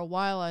for a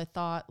while I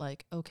thought,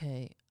 like,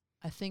 okay,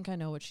 I think I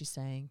know what she's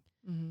saying.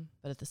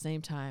 But at the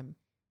same time,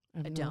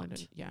 I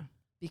don't. Yeah.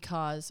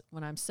 Because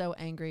when I'm so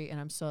angry and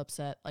I'm so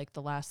upset, like,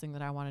 the last thing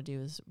that I want to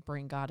do is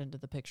bring God into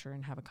the picture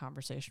and have a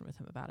conversation with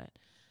him about it.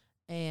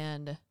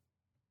 And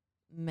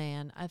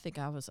man, I think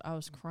I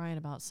was crying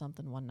about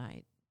something one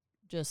night,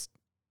 just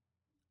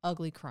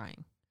ugly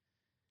crying.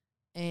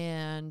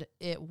 And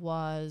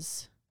I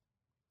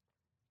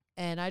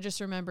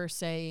just remember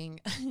saying,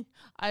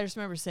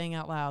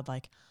 out loud,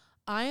 like,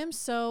 I am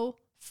so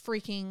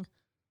freaking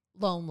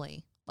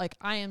lonely. Like,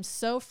 I am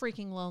so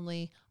freaking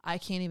lonely. I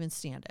can't even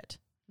stand it.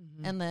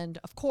 Mm-hmm. And then,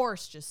 of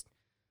course, just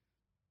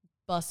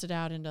busted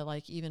out into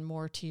like even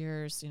more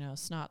tears,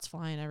 snots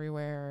flying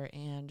everywhere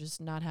and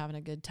just not having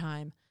a good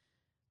time.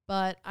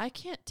 But I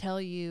can't tell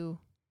you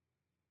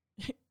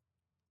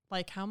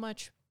like how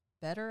much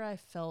better I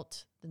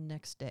felt the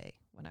next day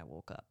when I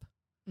woke up.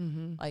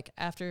 Mm-hmm. Like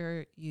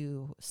after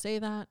you say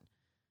that,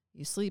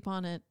 you sleep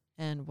on it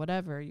and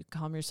whatever, you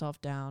calm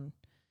yourself down.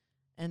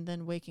 And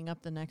then waking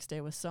up the next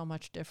day was so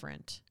much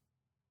different.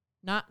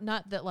 Not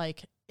that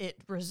like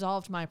it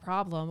resolved my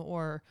problem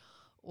or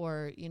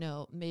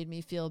made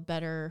me feel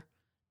better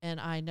and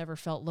I never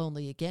felt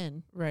lonely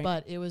again. Right.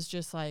 But it was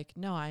just like,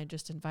 no, I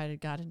just invited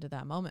God into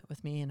that moment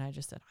with me. And I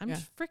just said,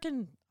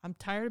 I'm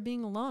tired of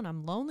being alone.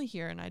 I'm lonely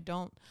here. And I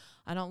don't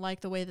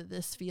like the way that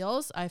this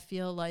feels. I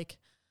feel like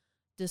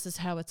this is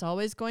how it's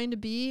always going to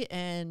be.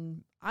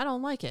 And I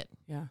don't like it.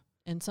 Yeah.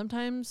 And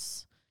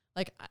sometimes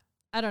like,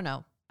 I don't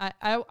know.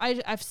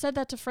 I've said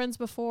that to friends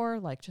before,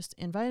 like just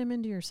invite them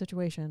into your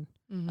situation,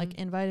 Mm-hmm. like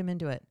invite them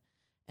into it.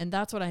 And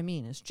that's what I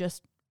mean is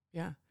just,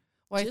 yeah.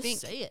 Well, just I think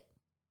say it.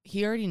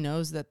 he already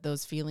knows that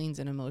those feelings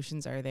and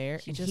emotions are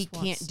there, and he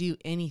can't do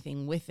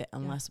anything with it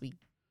unless we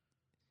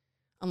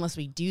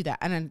do that.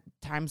 And at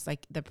times,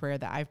 like the prayer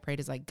that I've prayed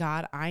is like,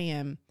 God,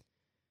 I'm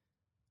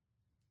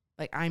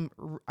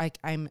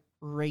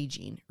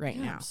raging right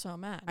now. I'm so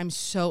mad. I'm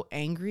so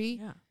angry.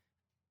 Yeah.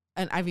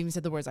 And I've even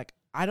said the words like,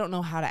 I don't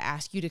know how to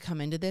ask you to come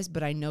into this,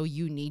 but I know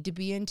you need to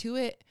be into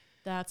it.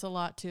 That's a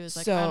lot too. It's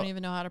like, So, I don't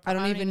even know how to I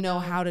don't even know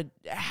how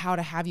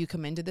to have you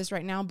come into this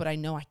right now, but I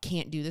know I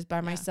can't do this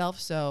by myself.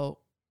 So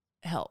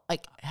help. I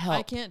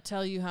can't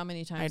tell you how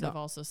many times I I've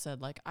also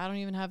said like, I don't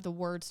even have the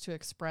words to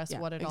express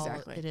what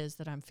all it is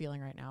that I'm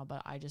feeling right now,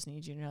 but I just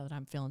need you to know that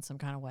I'm feeling some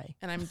kind of way.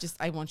 And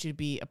I want you to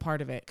be a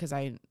part of it. Cause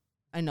I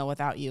know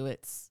without you,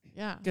 it's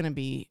going to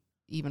be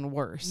even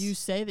worse. You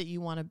say that you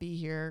want to be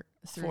here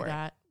through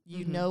that.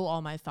 You know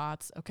all my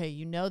thoughts. Okay.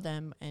 You know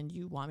them and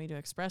you want me to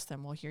express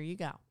them. Well, here you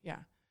go. Yeah.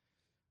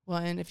 Well,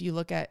 and if you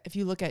look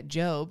at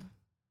Job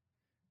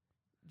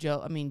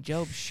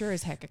sure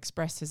as heck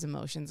expressed his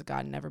emotions.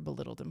 God never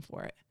belittled him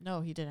for it.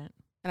 No, he didn't.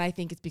 And I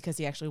think it's because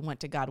he actually went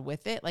to God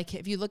with it. Like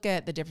if you look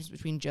at the difference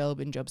between Job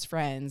and Job's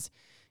friends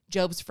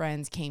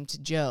came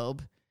to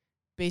Job,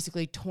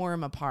 basically tore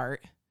him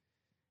apart.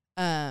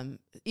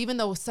 Even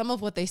though some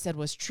of what they said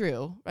was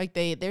true, like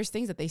there's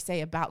things that they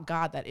say about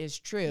God that is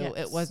true. Yes.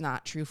 It was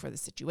not true for the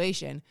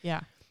situation.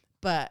 Yeah.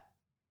 But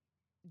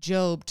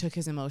Job took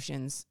his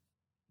emotions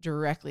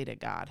directly to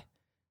God,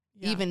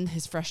 even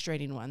his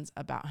frustrating ones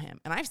about him.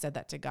 And I've said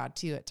that to God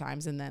too at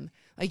times. And then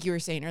like you were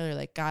saying earlier,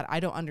 like, God, I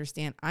don't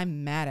understand.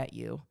 I'm mad at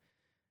you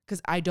because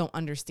I don't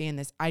understand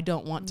this. I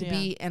don't want to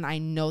be. And I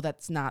know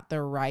that's not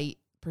the right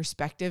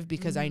perspective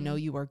because I know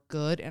you are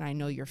good and I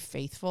know you're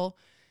faithful.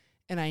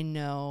 And I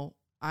know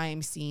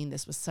I'm seeing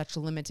this with such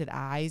limited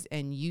eyes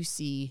and you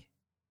see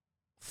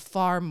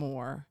far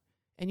more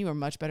and you are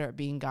much better at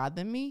being God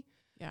than me.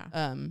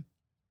 Yeah.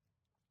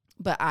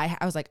 But I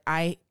was like,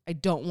 I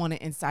don't want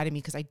it inside of me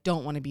because I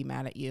don't want to be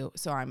mad at you.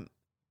 So I'm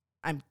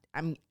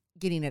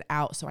getting it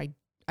out so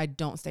I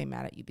don't stay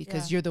mad at you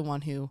because you're the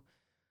one who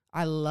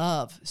I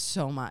love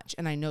so much.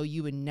 And I know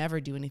you would never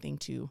do anything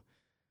to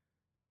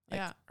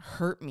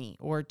hurt me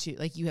or to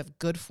like, you have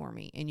good for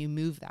me and you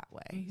move that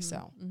way.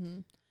 So,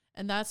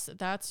 and that's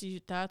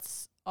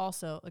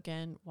also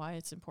again, why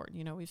it's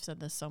important. We've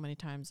said this so many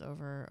times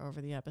over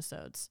the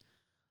episodes,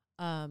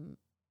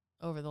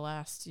 over the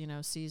last,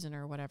 season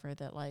or whatever,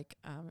 that like,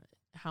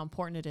 how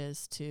important it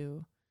is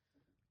to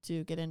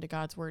get into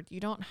God's word. You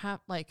don't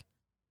have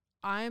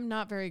I'm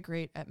not very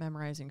great at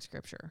memorizing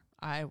scripture.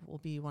 I will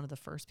be one of the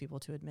first people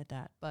to admit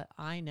that, but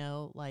I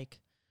know like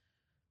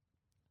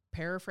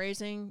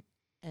paraphrasing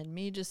and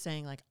me just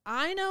saying like,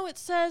 I know it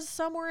says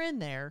somewhere in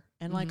there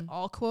and like,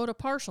 I'll quote a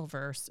partial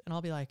verse and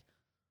I'll be like,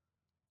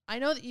 I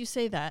know that you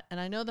say that. And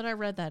I know that I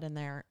read that in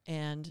there.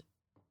 And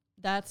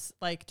that's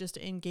like just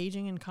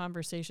engaging in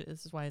conversation.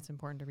 This is why it's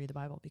important to read the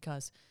Bible,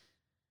 because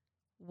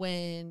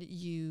when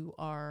you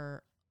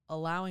are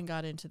allowing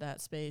God into that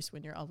space,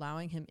 when you're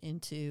allowing him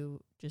into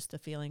just the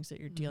feelings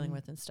that you're dealing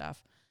with and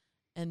stuff,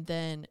 and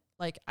then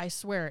like, I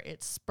swear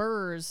it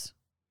spurs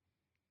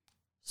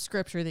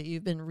scripture that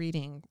you've been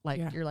reading.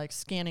 Like you're like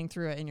scanning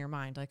through it in your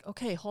mind. Like,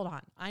 okay, hold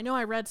on. I know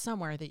I read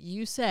somewhere that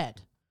you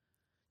said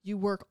you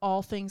work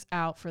all things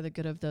out for the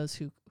good of those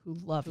who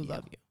love you.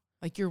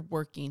 Like you're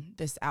working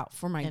this out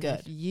for my and good.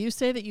 If you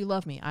say that you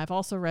love me, I've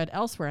also read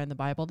elsewhere in the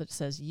Bible that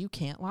says you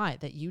can't lie,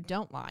 that you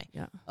don't lie.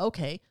 Yeah.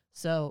 Okay.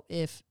 So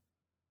if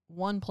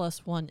 1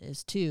 + 1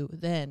 is 2,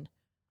 then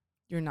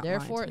you're not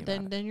therefore lying to me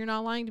about then you're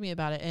not lying to me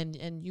about it.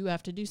 And you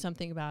have to do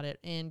something about it.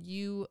 And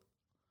you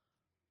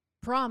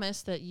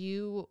promise that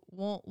you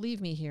won't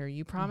leave me here.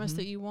 You promise Mhm.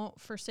 that you won't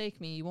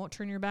forsake me. You won't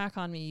turn your back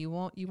on me. You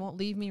won't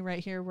leave me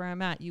right here where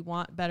I'm at. You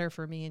want better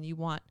for me, and you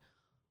want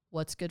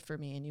what's good for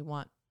me, and you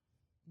want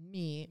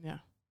me Yeah.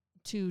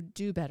 to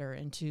do better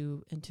and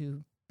to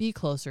be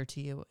closer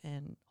to you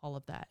and all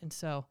of that. And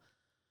so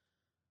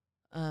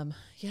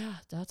yeah,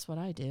 that's what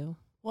I do.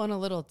 Well, and a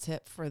little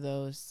tip for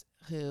those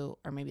who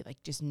are maybe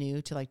like just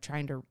new to like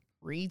trying to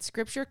read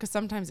scripture, because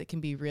sometimes it can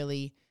be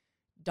really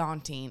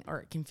daunting, or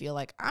it can feel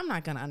like I'm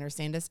not going to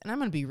understand this. And I'm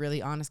going to be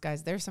really honest,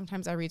 guys. There's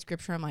sometimes I read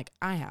scripture, I'm like,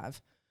 I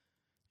have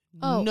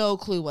no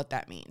clue what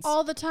that means.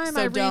 All the time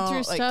So I read through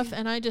don't, like- stuff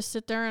and I just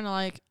sit there and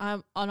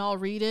I'll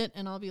read it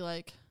and I'll be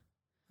like,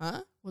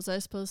 Huh? was I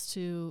supposed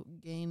to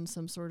gain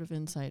some sort of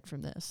insight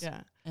from this?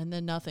 Yeah. And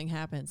then nothing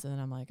happens. And then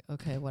I'm like,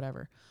 okay,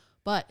 whatever.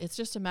 But it's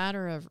just a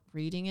matter of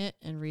reading it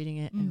and reading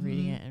it and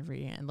reading Mhm. it and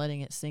reading it and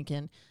letting it sink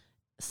in.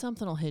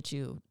 Something will hit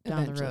you down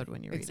the Eventually. road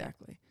when you read it.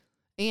 Exactly.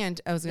 And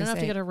I was You going don't to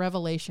have say, to get a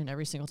revelation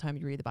every single time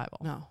you read the Bible.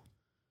 no.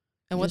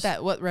 And You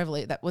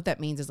what that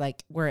means is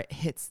like where it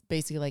hits,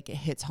 basically like it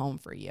hits home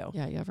for you.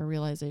 Yeah, you have a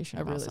realization.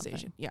 A about realization.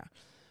 something. Yeah.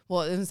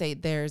 Well, it doesn't say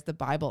there's the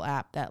Bible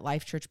app that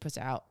Life Church puts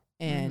out.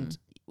 And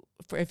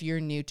for if you're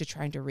new to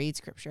trying to read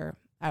scripture,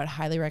 I would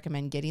highly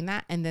recommend getting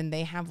that. And then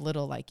they have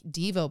little like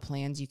Devo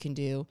plans you can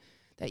do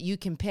that you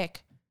can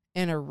pick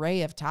an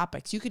array of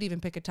topics. You could even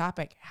pick a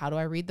topic. How do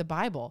I read the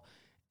Bible?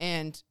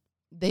 And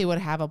they would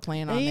have a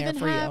plan on there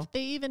for you.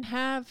 They even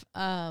have,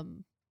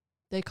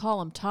 they call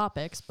them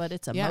topics, but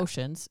it's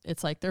emotions.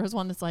 It's like, there was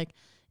one that's like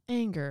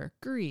anger,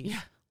 grief,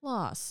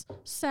 loss,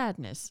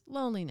 sadness,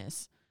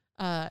 loneliness.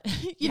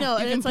 You know,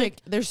 and it's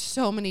like, there's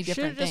so many different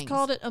should have things. just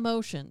called it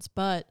emotions,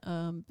 but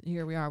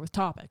here we are with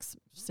topics.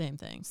 Same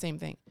thing. Same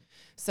thing.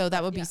 So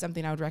that would be Yeah.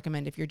 something I would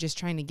recommend if you're just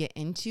trying to get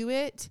into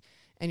it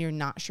and you're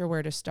not sure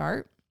where to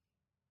start.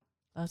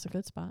 That's a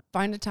good spot.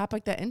 Find a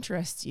topic that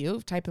interests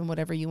you. Type in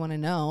whatever you want to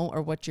know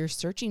or what you're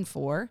searching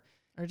for.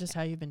 Or just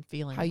how you've been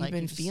feeling. How you've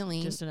been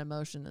feeling. Just an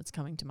emotion that's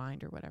coming to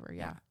mind or whatever.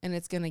 Yeah. And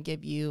it's going to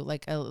give you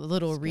like a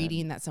little That's good.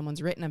 reading that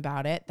someone's written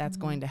about it. That's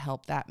Mhm. going to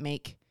help that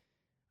make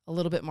a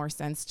little bit more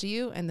sense to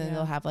you. And then Yeah.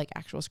 they'll have like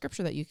actual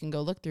scripture that you can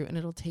go look through and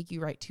it'll take you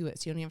right to it.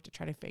 So you don't even have to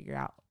try to figure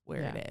out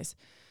where Yeah. it is.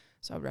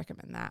 So I would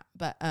recommend that.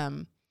 But,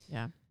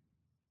 Yeah.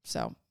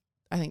 so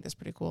I think that's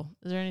pretty cool.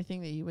 Is there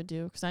anything that you would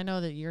do? Because I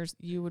know that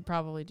you would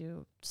probably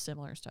do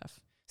similar stuff.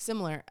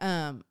 Similar.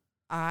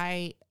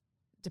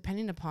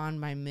 Depending upon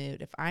my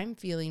mood, if I'm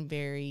feeling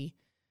very,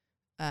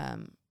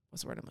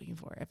 what's the word I'm looking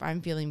for? If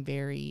I'm feeling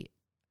very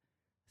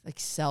like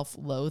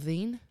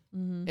self-loathing,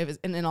 Mm-hmm. it was,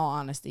 and in all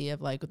honesty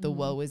of like the Mhm.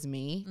 woe is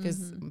me,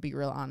 because be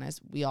real honest,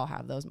 we all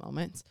have those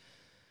moments.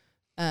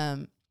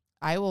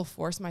 I will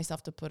force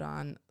myself to put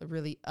on the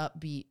really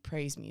upbeat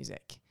praise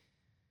music.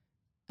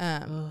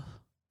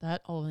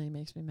 That only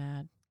makes me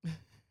mad.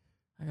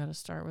 I got to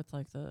start with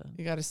like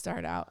You got to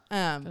start out.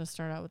 got to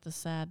start out with the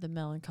sad, the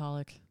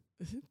melancholic,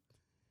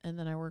 and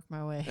then I work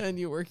my way. And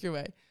you work your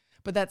way.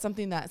 But that's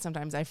something that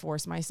sometimes I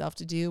force myself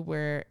to do,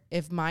 where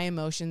if my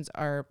emotions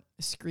are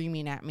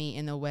screaming at me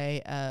in the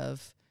way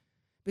of,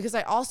 because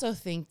I also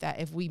think that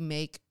if we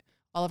make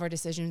all of our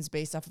decisions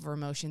based off of our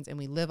emotions and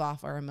we live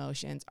off our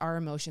emotions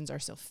are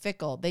so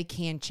fickle, they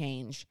can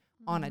change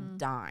on a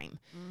dime.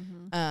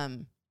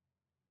 Mm-hmm.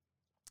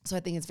 So I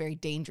think it's very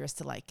dangerous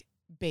to like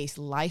base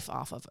life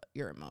off of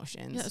your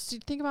emotions Yeah. So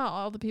think about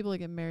all the people that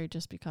get married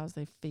just because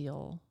they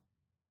feel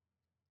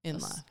in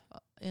s-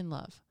 love. In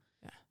love.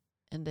 Yeah.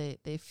 And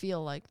they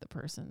feel like the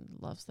person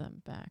loves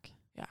them back.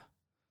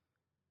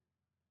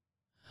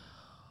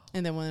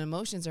 And then when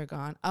emotions are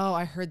gone, oh,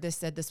 I heard this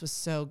said this was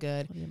so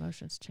good. Well, the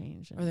emotions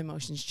change. Or the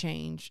emotions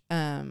change.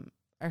 I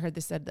heard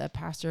this said, the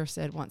pastor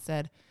once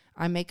said,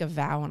 I make a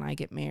vow when I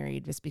get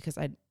married just because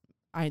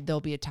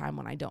there'll be a time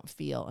when I don't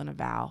feel, and a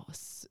vow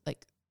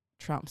like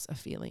trumps a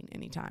feeling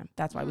anytime.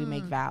 That's why we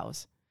make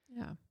vows.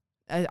 Yeah.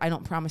 I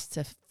don't promise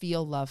to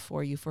feel love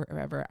for you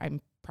forever.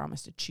 I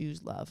promise to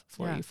choose love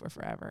for you for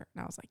forever.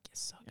 And I was like, yes,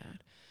 so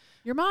good.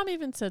 Your mom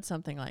even said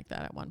something like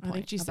that at one point. I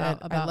think she about,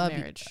 said, about I love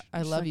marriage. you. I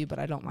She's love like, you, but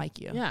I don't like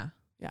you. Yeah.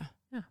 Yeah.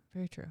 Yeah.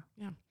 Very true.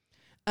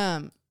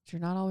 Um,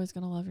 You're not always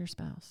going to love your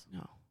spouse.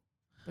 no,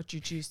 but you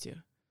choose to.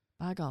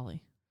 By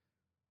golly.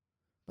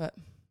 But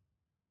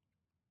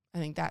I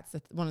think that's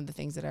one of the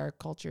things that our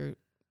culture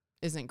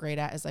isn't great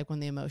at, is like when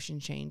the emotion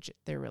change,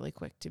 they're really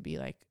quick to be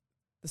like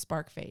the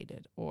spark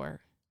faded or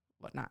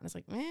whatnot. And it's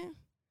like, man,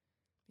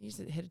 you just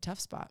hit a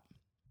tough spot.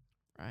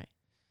 Right.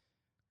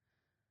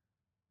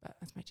 But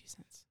that's my 2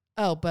 cents.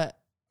 Oh, but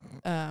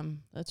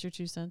That's your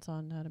 2 cents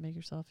on how to make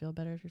yourself feel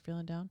better if you're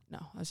feeling down? no,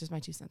 that's just my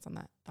 2 cents on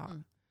that thought.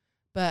 Mm.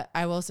 But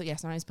I will say,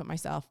 yes,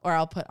 sometimes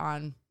I'll put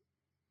on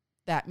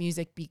that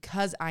music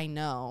because I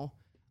know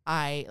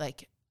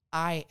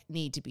I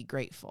need to be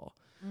grateful.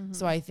 Mm-hmm.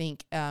 So I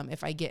think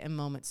if I get in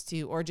moments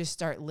too, or just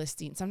start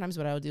listing, sometimes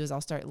what I'll do is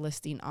I'll start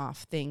listing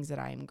off things that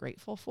I am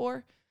grateful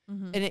for.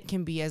 Mm-hmm. And it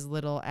can be as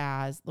little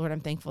as, Lord, I'm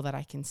thankful that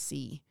I can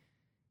see.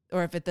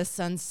 Or if the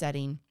sun's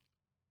setting,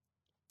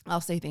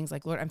 I'll say things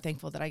like, Lord, I'm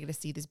thankful that I get to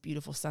see this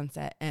beautiful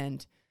sunset.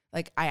 And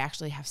like I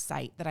actually have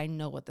sight, that I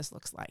know what this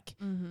looks like.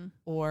 Mm-hmm.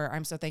 Or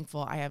I'm so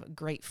thankful I have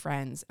great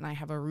friends and I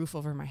have a roof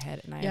over my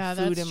head and I Yeah, have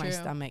food that's in my true.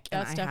 stomach.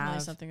 That's and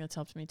definitely something that's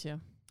helped me too.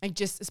 I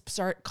just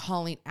start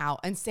calling out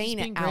and saying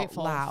Just being it out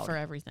grateful loud for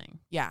everything.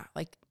 Yeah,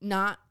 like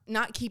not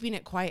keeping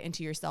it quiet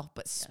into yourself,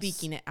 but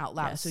speaking it out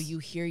loud so Yes. you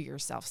hear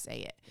yourself say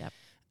it. Yep.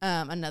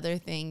 Another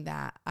thing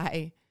that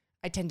I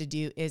tend to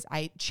do is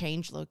I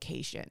change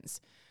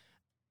locations.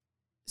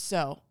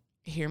 So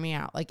hear me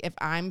out. Like if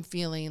I'm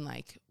feeling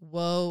like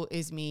woe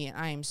is me and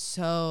I am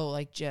so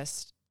like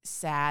just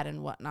sad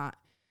and whatnot,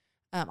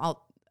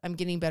 I'm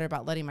getting better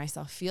about letting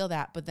myself feel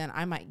that, but then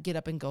I might get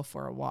up and go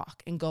for a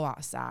walk and go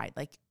outside.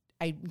 Like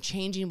I'm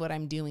changing what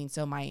I'm doing.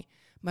 So my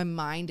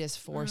mind is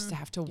forced to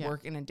have to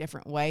work in a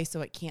different way.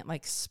 So it can't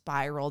like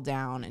spiral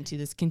down into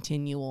this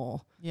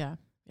continual,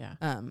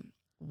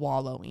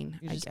 wallowing.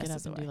 You just get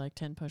up and do like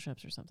 10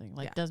 push-ups or something.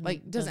 Like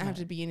doesn't have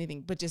to be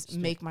anything, but just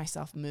make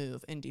myself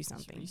move and do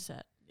something.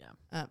 Reset.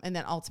 Yeah. And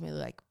then ultimately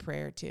like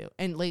prayer too.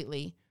 And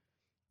lately,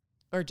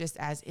 or just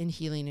as in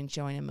healing and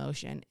showing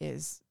emotion,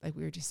 is like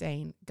we were just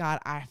saying, God,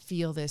 I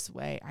feel this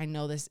way. I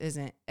know this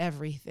isn't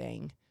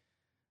everything,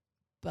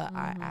 but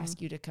I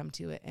ask you to come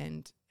to it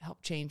and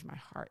help change my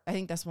heart. I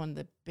think that's one of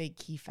the big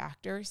key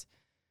factors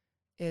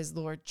is,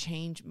 Lord,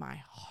 change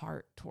my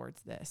heart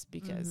towards this,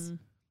 because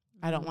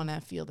I don't want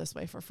to feel this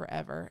way for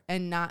forever.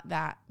 And not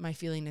that my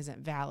feeling isn't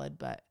valid,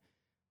 but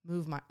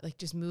move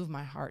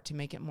my heart to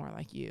make it more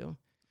like you.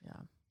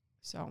 Yeah.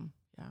 So,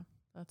 yeah,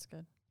 that's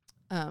good.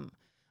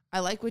 I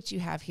like what you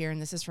have here,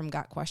 and this is from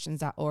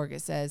gotquestions.org.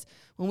 It says,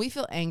 when we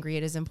feel angry,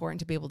 it is important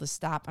to be able to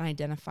stop and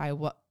identify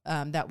what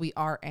that we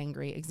are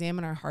angry,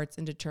 examine our hearts,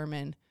 and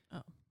determine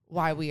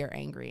why we are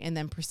angry, and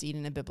then proceed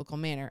in a biblical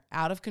manner.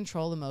 Out of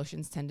control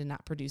emotions tend to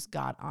not produce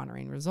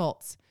God-honoring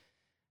results.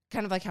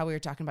 Kind of like how we were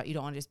talking about, you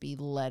don't want to just be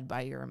led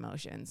by your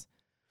emotions.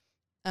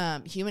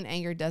 Human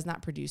anger does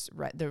not produce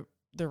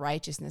the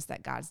righteousness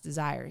that God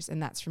desires,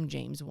 and that's from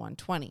James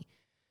 1:20.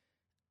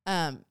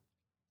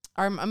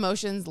 Our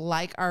emotions,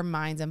 like our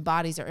minds and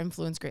bodies, are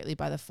influenced greatly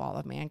by the fall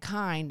of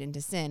mankind into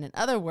sin. In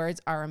other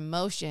words, our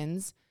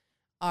emotions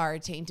are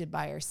tainted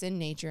by our sin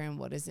nature and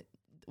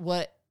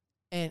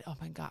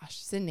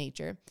sin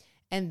nature.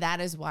 And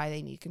that is why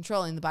they need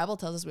controlling. The Bible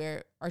tells us we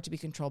are to be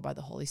controlled by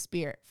the Holy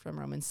Spirit, from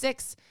Romans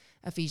 6,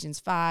 Ephesians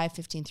 5,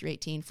 15 through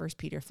 18, 1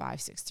 Peter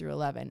 5, 6 through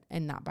 11,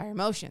 and not by our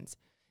emotions.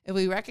 If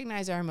we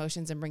recognize our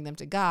emotions and bring them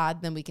to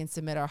God, then we can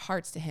submit our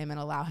hearts to him and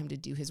allow him to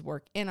do his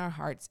work in our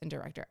hearts and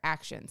direct our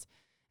actions.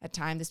 At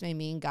times, this may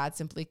mean God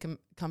simply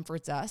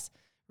comforts us,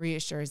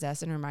 reassures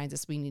us, and reminds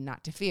us we need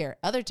not to fear.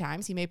 Other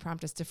times, he may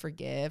prompt us to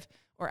forgive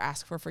or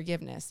ask for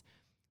forgiveness.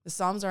 The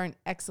Psalms are an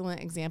excellent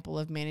example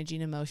of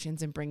managing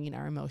emotions and bringing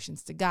our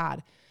emotions to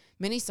God.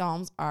 Many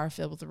Psalms are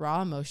filled with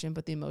raw emotion,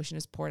 but the emotion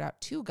is poured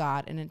out to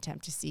God in an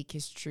attempt to seek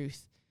his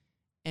truth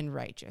and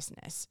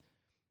righteousness.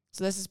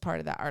 So this is part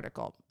of that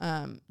article. Do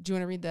you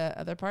want to read the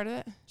other part of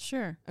it?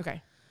 Sure.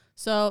 Okay.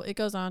 So it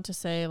goes on to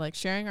say, like,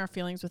 sharing our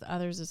feelings with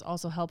others is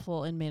also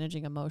helpful in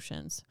managing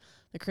emotions.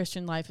 The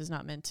Christian life is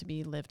not meant to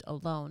be lived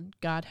alone.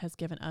 God has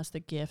given us the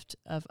gift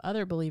of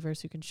other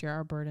believers who can share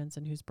our burdens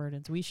and whose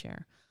burdens we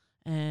share.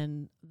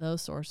 And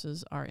those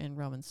sources are in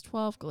Romans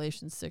 12,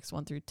 Galatians 6,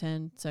 1 through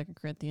 10, 2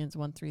 Corinthians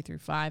 1, 3 through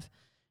 5,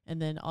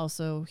 and then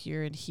also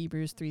here in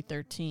Hebrews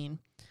 3:13.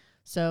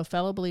 So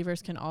fellow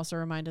believers can also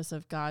remind us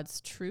of God's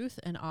truth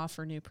and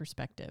offer new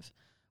perspective.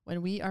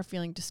 When we are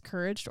feeling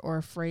discouraged or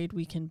afraid,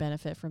 we can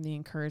benefit from the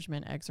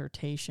encouragement,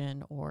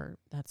 exhortation, or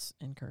that's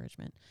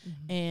encouragement,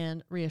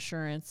 and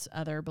reassurance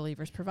other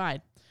believers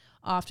provide.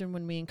 Often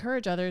when we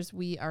encourage others,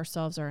 we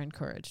ourselves are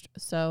encouraged.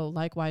 So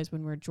likewise,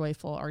 when we're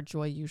joyful, our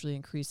joy usually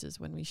increases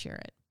when we share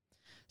it.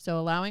 So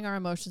allowing our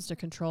emotions to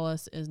control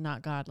us is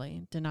not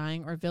godly.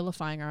 Denying or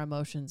vilifying our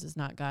emotions is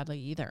not godly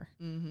either.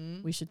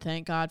 We should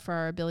thank God for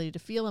our ability to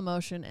feel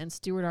emotion and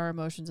steward our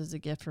emotions as a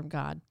gift from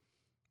God.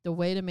 The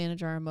way to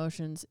manage our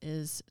emotions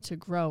is to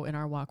grow in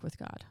our walk with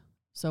God.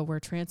 So we're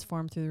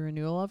transformed through the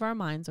renewal of our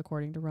minds,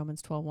 according to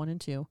Romans 12, 1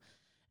 and 2,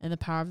 and the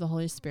power of the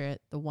Holy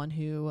Spirit, the one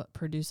who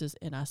produces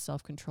in us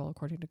self-control,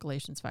 according to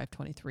Galatians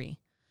 5:23.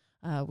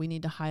 We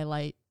need to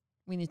highlight.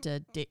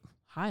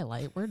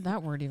 Where'd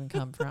that word even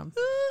come from?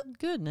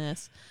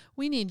 Goodness.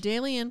 We need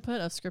daily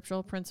input of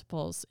scriptural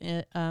principles,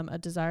 a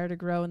desire to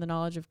grow in the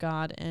knowledge of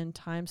God, and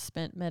time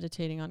spent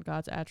meditating on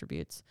God's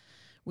attributes.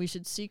 We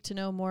should seek to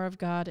know more of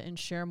God and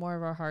share more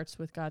of our hearts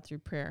with God through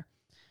prayer.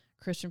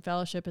 Christian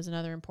fellowship is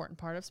another important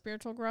part of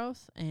spiritual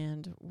growth,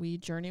 and we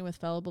journey with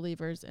fellow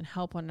believers and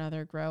help one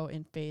another grow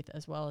in faith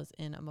as well as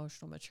in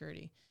emotional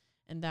maturity.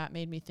 And that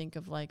made me think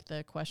of like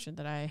the question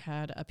that I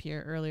had up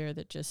here earlier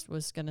that just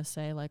was going to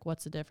say, like,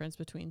 what's the difference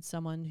between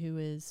someone who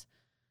is,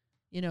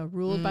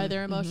 ruled by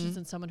their emotions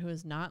and someone who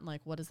is not? And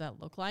like, what does that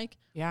look like?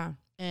 Yeah.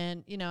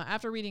 And,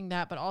 after reading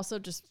that, but also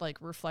just like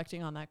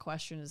reflecting on that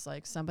question, is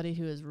like somebody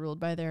who is ruled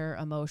by their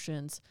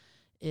emotions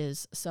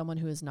is someone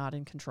who is not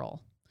in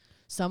control,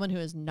 someone who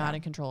is not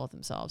in control of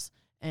themselves.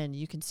 And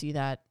you can see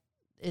that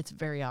it's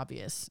very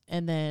obvious.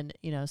 And then,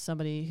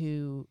 somebody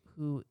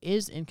who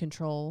is in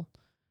control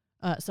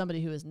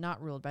somebody who is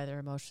not ruled by their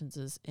emotions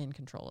is in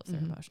control of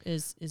their emotion,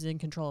 is in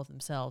control of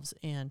themselves,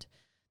 and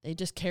they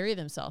just carry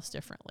themselves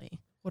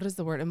differently. What is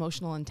the word?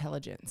 Emotional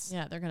intelligence.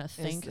 Yeah, they're gonna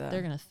think.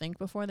 They're gonna think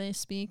before they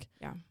speak.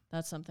 Yeah,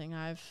 that's something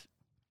I've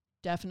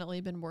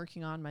definitely been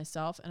working on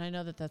myself, and I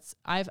know that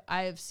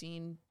I've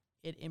seen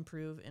it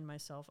improve in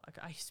myself.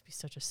 I used to be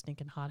such a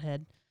stinking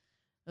hothead.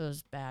 It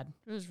was bad.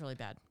 It was really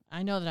bad.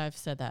 I know that I've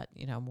said that,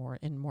 more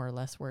or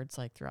less words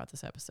like throughout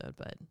this episode,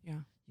 but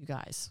yeah, you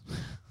guys,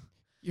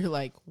 you're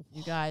like,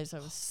 you guys, I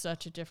was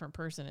such a different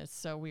person. It's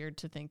so weird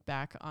to think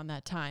back on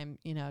that time,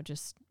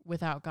 just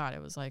without God.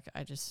 It was like,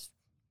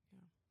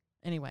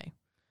 anyway.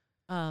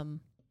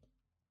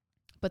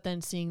 But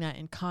then seeing that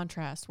in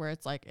contrast where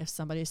it's like, if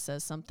somebody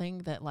says something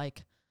that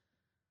like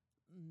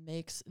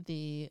makes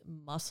the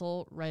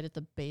muscle right at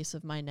the base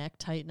of my neck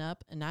tighten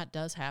up, and that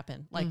does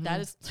happen. Like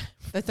that's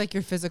like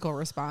your physical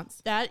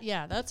response.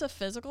 That's a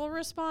physical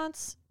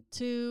response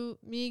to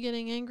me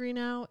getting angry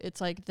now.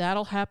 It's like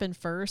that'll happen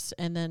first,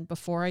 and then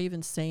before I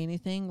even say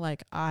anything,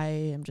 like I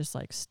am just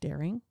like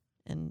staring,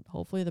 and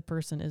hopefully the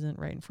person isn't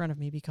right in front of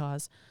me,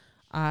 because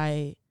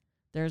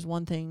there's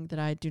one thing that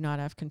I do not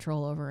have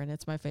control over, and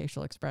it's my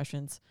facial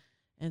expressions.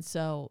 And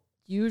so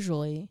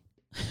usually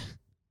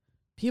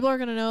people are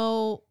going to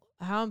know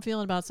how I'm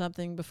feeling about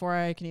something before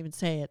I can even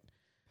say it,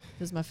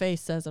 because my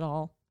face says it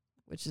all,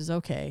 which is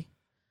okay,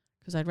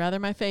 because I'd rather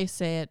my face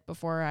say it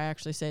before I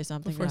actually say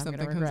something before that I'm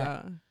something going to regret.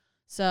 comes out.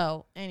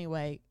 So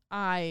anyway,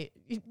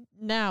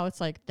 now it's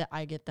like that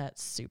I get that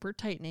super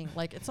tightening.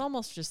 Like it's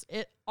almost just,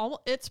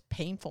 it's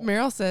painful.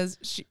 Meryl says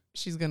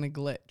she's going to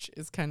glitch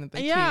is kind of the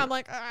key. I'm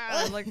like,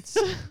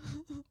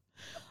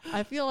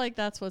 I feel like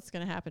that's what's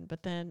going to happen.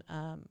 But then,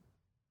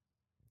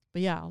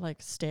 but yeah, I'll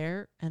like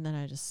stare, and then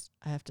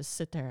I have to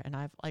sit there, and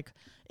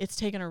it's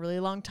taken a really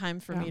long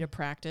time for me to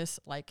practice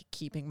like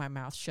keeping my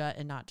mouth shut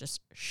and not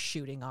just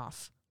shooting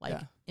off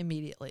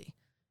immediately.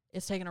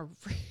 It's taken a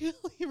really,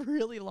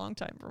 really long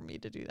time for me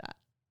to do that.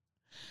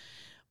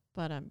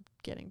 But I'm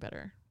getting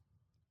better.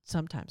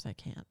 Sometimes I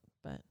can't,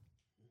 but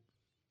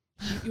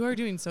you are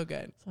doing so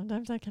good.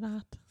 Sometimes I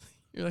cannot.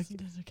 You're like,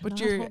 but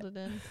hold it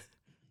in.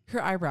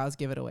 Her eyebrows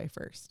give it away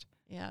first.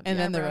 Yeah, and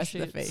then the rest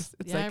of the face.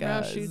 It's like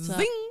a shoots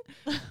zing.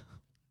 Up.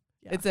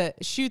 It's a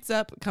shoots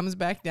up, comes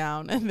back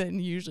down, and then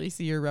you usually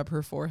see her rub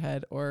her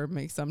forehead or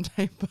make some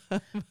type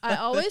of. I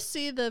always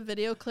see the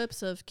video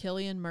clips of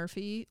Cillian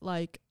Murphy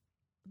like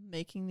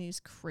making these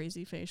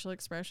crazy facial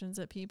expressions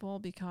at people,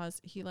 because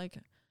he like.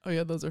 Oh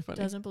yeah, those are funny.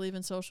 Doesn't believe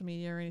in social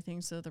media or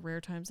anything. So the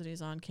rare times that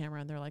he's on camera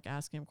and they're like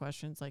asking him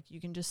questions, like you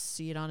can just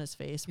see it on his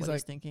face what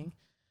he's thinking.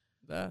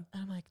 And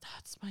I'm like,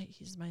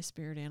 he's my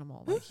spirit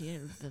animal. Like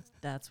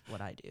that's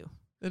what I do.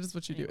 That is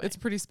what you do. It's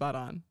pretty spot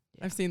on.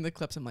 Yeah. I've seen the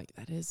clips. I'm like,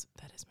 that is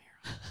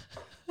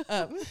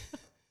Meryl.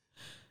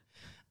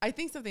 I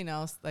think something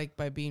else, like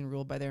by being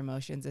ruled by their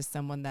emotions, is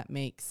someone that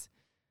makes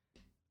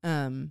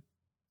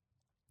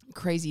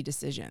crazy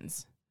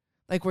decisions.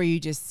 Like where you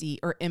just see,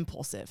 or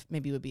impulsive,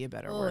 maybe would be a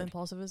better word.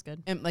 Impulsive is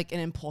good. Like an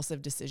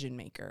impulsive decision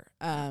maker.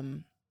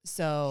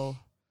 So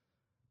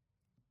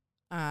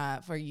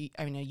for you,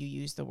 I know you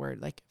use the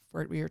word, like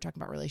we were talking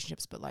about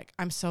relationships, but like,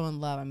 I'm so in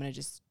love, I'm going to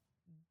just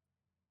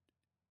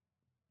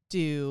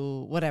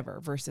do whatever,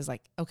 versus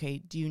like, okay,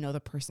 do you know the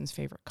person's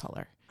favorite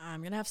color?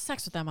 I'm going to have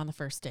sex with them on the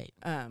first date.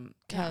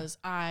 Because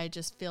I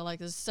just feel like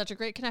this is such a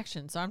great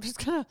connection. So I'm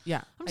just going to,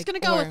 I'm just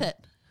going to go with it.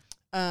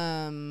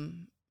 Yeah.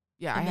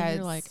 And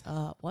you're like,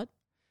 what?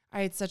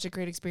 I had such a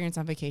great experience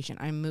on vacation.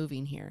 I'm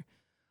moving here.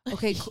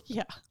 Okay.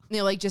 Yeah.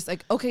 Like just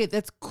like, okay,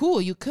 that's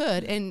cool. You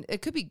could, and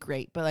it could be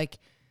great, but like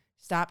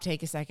stop,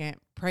 take a second,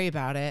 pray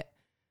about it.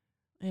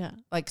 Yeah.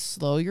 Like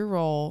slow your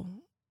roll.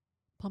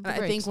 Pump the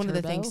brakes, I think one turbo.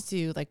 of the things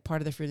too, like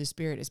part of the fruit of the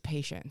spirit is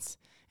patience,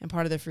 and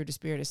part of the fruit of the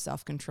spirit is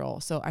self-control.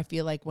 So I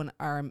feel like when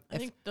I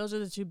think those are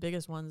the two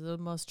biggest ones, the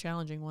most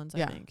challenging ones,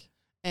 I think.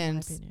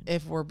 And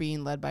if we're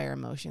being led by our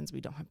emotions,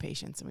 we don't have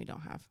patience and we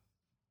don't have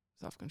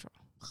self-control.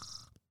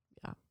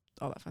 Yeah.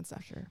 All that fun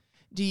stuff. Sure.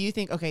 Do you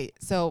think, okay,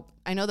 so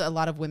I know that a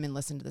lot of women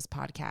listen to this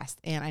podcast,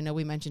 and I know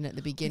we mentioned it at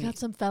the beginning. We got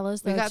some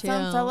fellas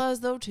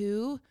though,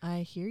 too.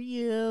 I hear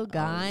you,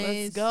 guys.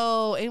 Let's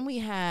go. And we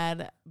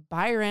had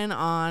Byron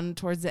on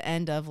towards the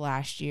end of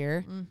last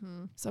year.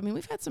 Mm-hmm. So, I mean,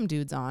 we've had some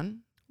dudes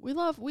on. We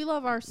love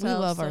ourselves. We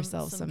love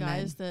ourselves. Some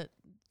guys men.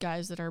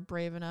 guys that are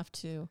brave enough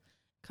to,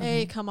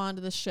 come on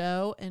to the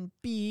show, and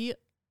B,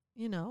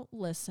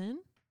 listen.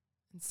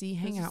 And C,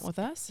 hang out with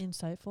us.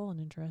 Insightful and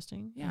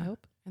interesting, yeah. I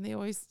hope. And they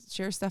always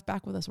share stuff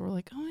back with us. We're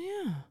like, oh,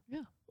 yeah.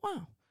 Yeah.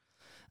 Wow.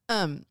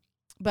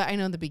 But I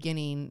know in the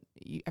beginning,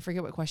 I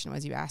forget what question it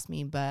was you asked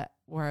me, but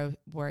where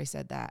I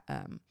said that,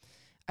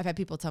 I've had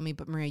people tell me,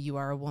 but Maria, you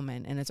are a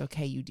woman, and it's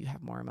okay. You do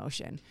have more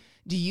emotion.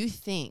 Do you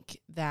think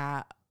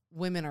that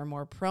women are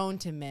more prone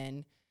to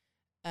men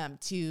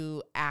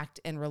to act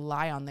and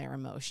rely on their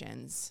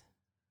emotions?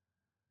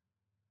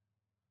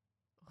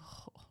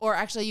 Or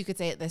actually, you could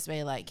say it this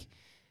way, like,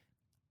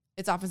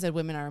 it's often said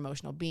women are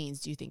emotional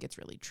beings. Do you think it's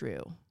really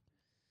true?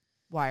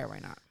 Why or why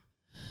not?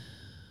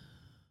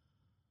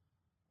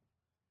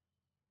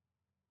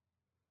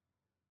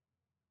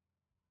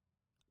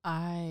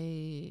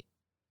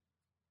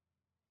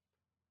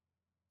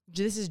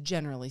 This is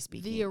generally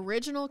speaking. The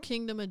original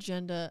kingdom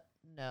agenda,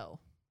 no,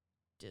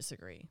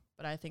 disagree.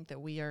 But I think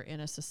that we are in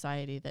a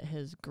society that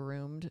has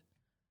groomed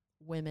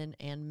women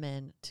and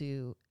men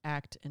to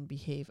act and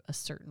behave a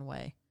certain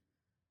way.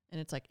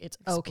 And it's like, it's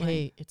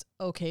okay. It's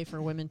okay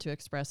for women to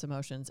express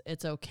emotions.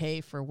 It's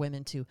okay for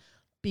women to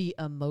be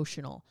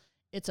emotional.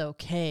 It's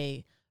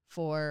okay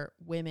for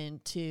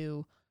women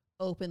to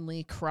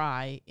openly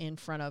cry in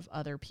front of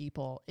other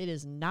people. It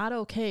is not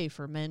okay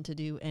for men to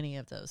do any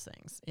of those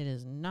things. It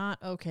is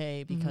not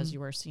okay because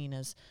you are seen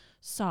as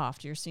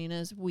soft. You're seen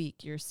as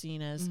weak. You're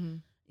seen as,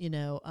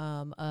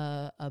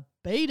 a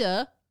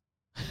beta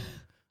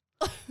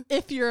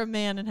if you're a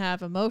man and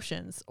have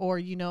emotions, or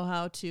you know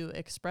how to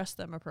express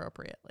them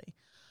appropriately.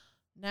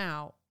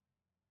 Now,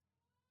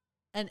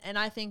 and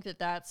I think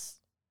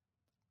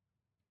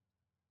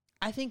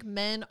I think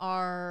men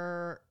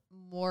are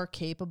more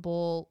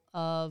capable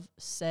of,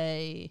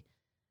 say,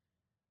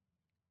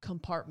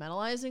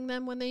 compartmentalizing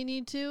them when they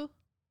need to,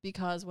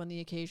 because when the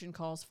occasion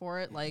calls for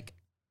it, like,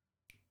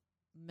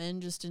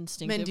 men just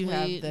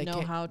instinctively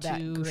know how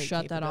to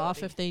shut that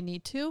off if they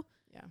need to.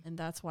 Yeah. And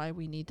that's why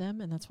we need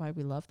them, and that's why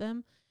we love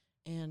them.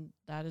 And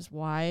that is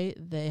why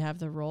they have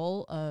the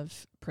role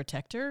of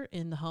protector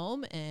in the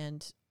home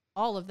and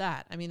all of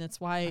that. I mean, that's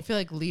why I feel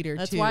like leader.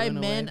 That's too, why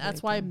men.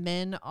 That's why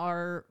men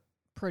are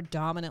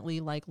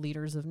predominantly like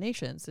leaders of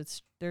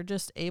nations. They're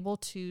just able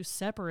to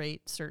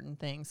separate certain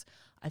things.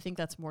 I think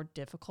that's more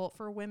difficult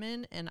for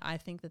women, and I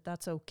think that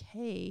that's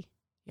okay.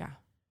 Yeah,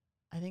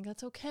 I think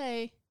that's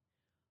okay,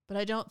 but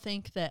I don't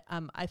think that.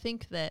 I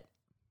think that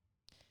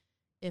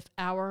if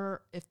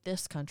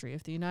this country,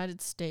 if the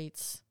United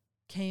States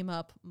came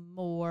up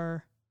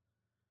more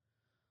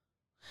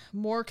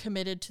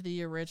committed to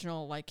the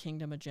original like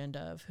kingdom agenda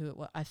of who it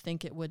was, I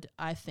think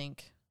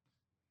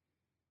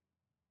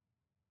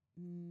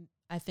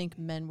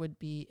men would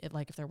be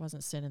like, if there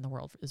wasn't sin in the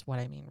world, is what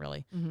I mean,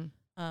 really.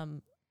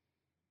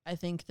 I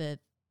think that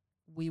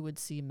we would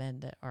see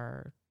men that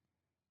are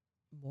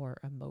more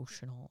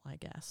emotional, I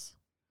guess.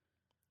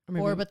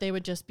 But they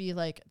would just be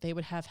like, they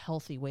would have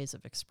healthy ways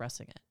of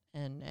expressing it.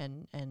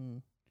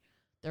 And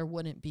there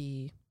wouldn't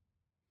be,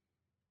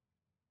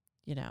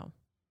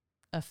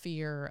 a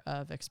fear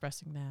of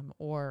expressing them,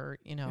 or,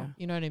 you know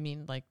what I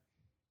mean? Like,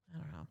 I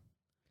don't know.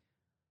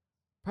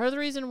 Part of the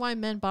reason why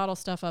men bottle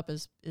stuff up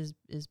is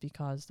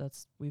because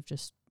we've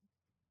just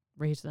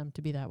raised them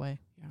to be that way.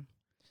 Yeah.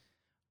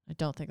 I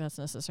don't think that's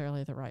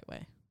necessarily the right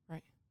way.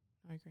 Right.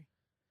 I agree.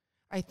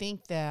 I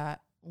think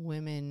that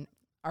women,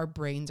 our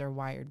brains are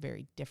wired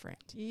very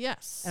different.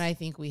 Yes. And I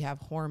think we have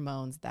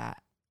hormones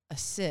that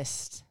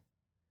assist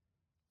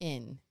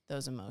in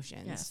those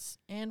emotions. Yes.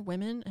 And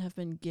women have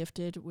been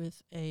gifted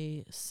with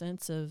a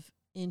sense of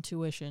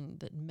intuition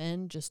that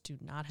men just do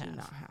not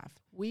have.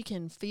 We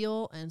can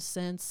feel and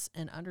sense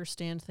and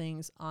understand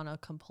things on a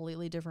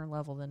completely different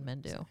level than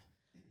men do.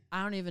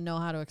 I don't even know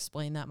how to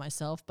explain that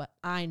myself, but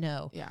I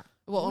know. Yeah.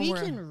 Well, we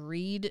can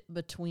read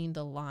between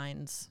the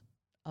lines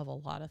of a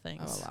lot of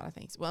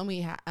things. Well, and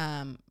we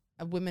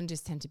women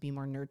just tend to be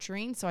more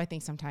nurturing, so I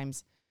think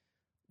sometimes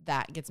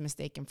that gets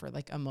mistaken for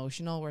like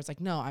emotional, where it's like,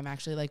 no, I'm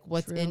actually like,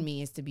 what's in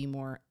me is to be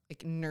more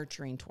like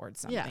nurturing towards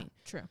something. Yeah,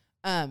 true.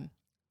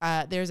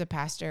 There's a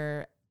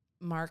pastor,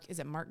 Mark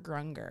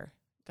Grunger.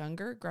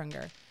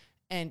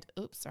 And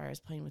oops, sorry, I was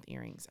playing with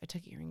earrings. I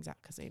took earrings out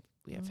because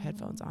we have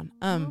headphones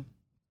on.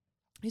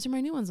 These are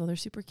my new ones though. They're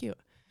super cute.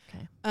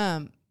 Okay.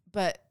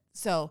 But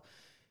so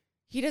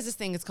he does this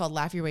thing. It's called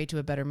Laugh Your Way to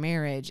a Better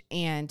Marriage.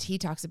 And he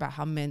talks about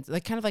how men's,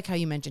 like, kind of like how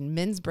you mentioned,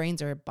 men's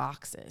brains are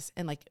boxes,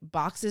 and like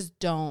boxes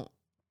don't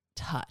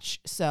touch.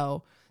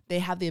 So they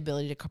have the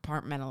ability to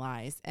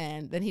compartmentalize.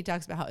 And then he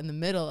talks about how in the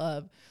middle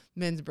of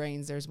men's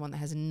brains, there's one that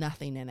has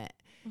nothing in it,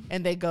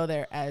 and they go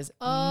there as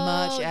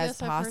much as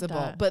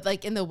possible. But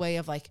like in the way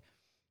of like,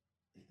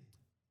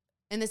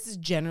 and this is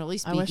generally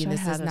speaking,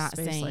 this is not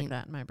saying like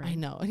that in my brain. I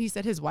know. And he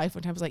said his wife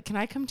one time was like, "Can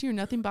I come to your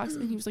nothing box?"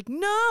 And he was like,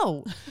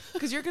 "No,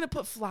 because you're going to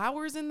put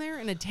flowers in there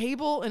and a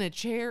table and a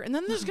chair. And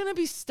then there's going to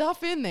be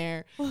stuff in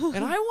there.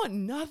 And I want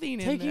nothing in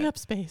there. Taking up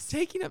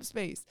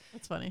space.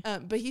 That's funny.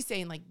 But he's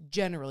saying like,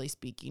 generally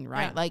speaking,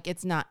 right? Yeah. Like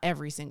it's not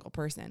every single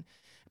person.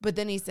 But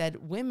then he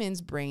said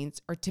women's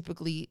brains are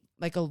typically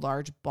like a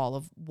large ball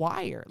of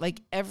wire.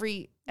 Like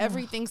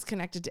everything's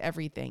connected to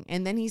everything.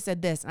 And then he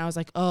said this, and I was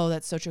like, oh,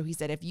 that's so true. He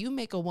said, if you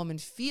make a woman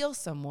feel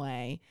some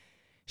way,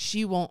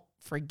 she won't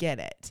forget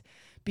it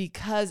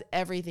because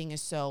everything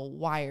is so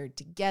wired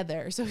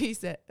together. So he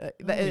said,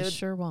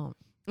 sure won't.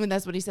 And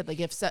that's what he said. Like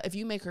if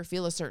you make her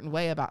feel a certain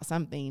way about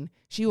something,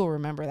 she will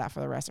remember that for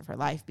the rest of her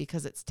life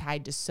because it's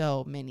tied to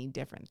so many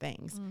different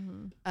things.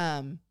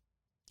 Mm-hmm.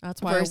 That's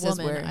why a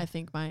woman, I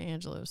think Maya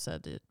Angelou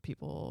said that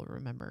people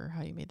remember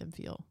how you made them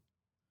feel.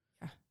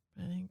 Yeah.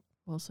 I think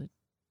mostly,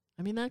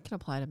 I mean, that can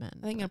apply to men.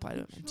 I think it can apply to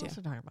women too.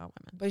 Also talking about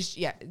women. But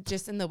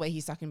just in the way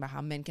he's talking about how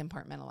men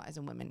compartmentalize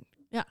and women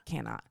Yeah.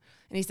 Cannot.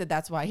 And he said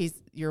that's why he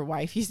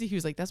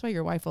was like, that's why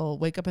your wife will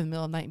wake up in the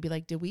middle of the night and be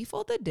like, did we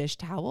fold the dish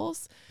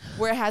towels?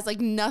 Where it has like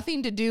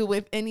nothing to do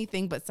with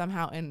anything, but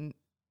somehow in.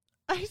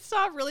 I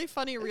saw a really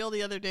funny reel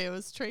the other day. It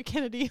was Trey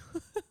Kennedy.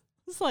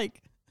 It's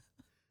like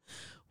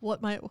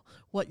what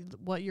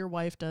your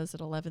wife does at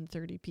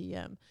 11:30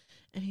 p.m.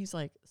 And he's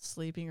like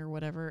sleeping or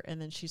whatever, and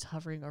then she's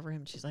hovering over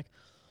him. She's like,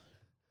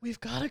 we've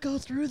got to go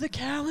through the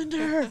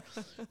calendar.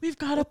 We've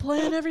got to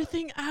plan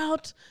everything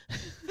out.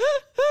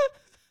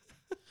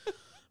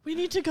 We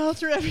need to go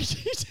through every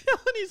detail.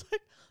 And he's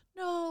like,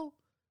 no,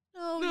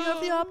 you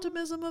have the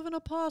optimism of an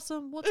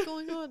opossum. What's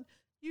going on?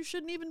 You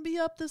shouldn't even be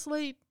up this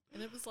late.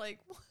 And it was like,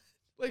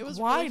 Like, it was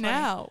why really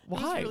now?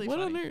 funny. Why? Really what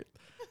funny. on earth?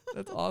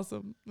 That's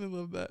awesome. I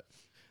love that.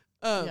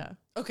 Yeah.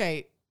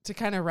 Okay, to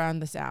kind of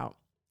round this out,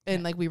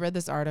 and like we read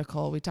this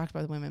article, we talked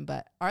about the women,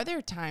 but are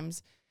there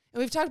times, and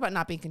we've talked about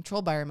not being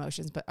controlled by our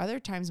emotions, but are there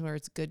times where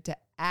it's good to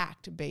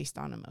act based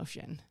on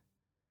emotion?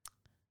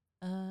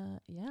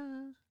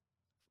 Yeah.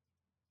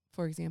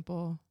 For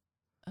example,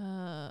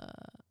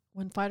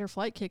 When fight or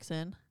flight kicks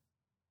in,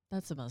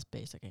 that's the most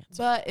basic answer.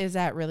 but is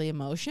that really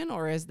emotion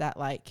or is that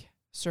like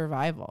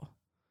survival?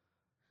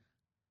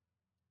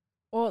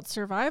 Well, it's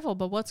survival,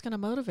 but what's going to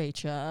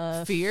motivate you?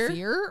 Fear?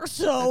 Fear?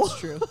 So That's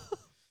true.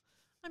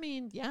 I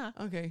mean, yeah.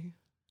 Okay.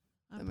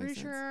 I'm That pretty makes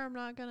sure sense. I'm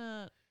not going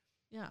to,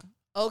 yeah.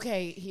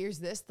 Okay, here's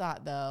this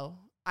thought though.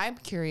 I'm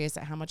curious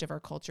at how much of our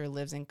culture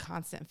lives in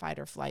constant fight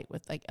or flight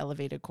with like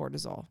elevated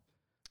cortisol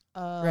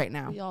right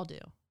now. We all do.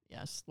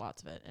 Yes,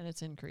 lots of it. And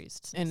it's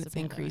increased. since And the it's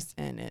pandemic. increased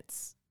and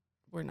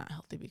we're not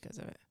healthy because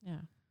of it.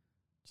 Yeah.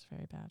 It's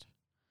very bad.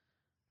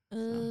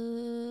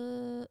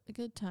 So.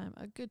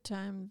 A good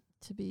time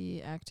to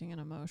be acting in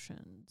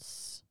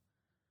emotions.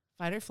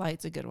 Fight or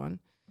flight's a good one.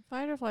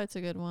 Fight or flight's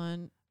a good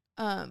one.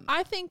 Um,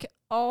 I think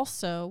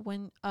also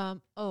when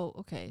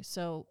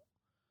so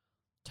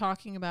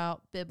talking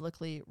about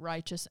biblically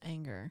righteous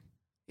anger,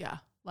 yeah.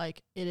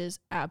 like it is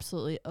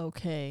absolutely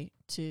okay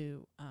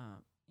to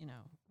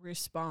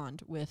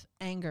respond with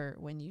anger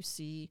when you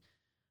see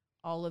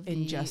all of the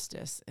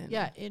Injustice. And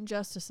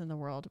injustice in the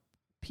world.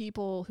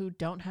 People who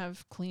don't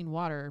have clean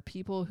water,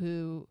 people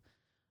who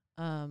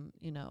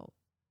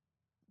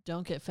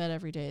don't get fed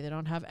every day, they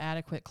don't have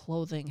adequate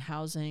clothing,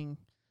 housing,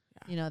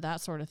 that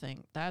sort of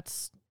thing.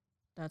 That's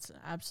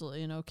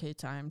absolutely an okay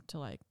time to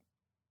like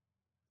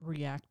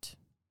react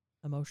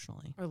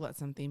emotionally. Or let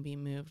something be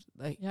moved.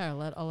 Like Yeah,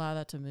 allow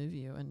that to move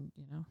you, and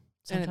And I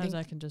sometimes think-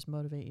 that can just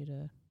motivate you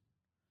to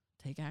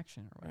take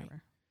action or Right.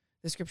 whatever.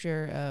 the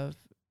scripture of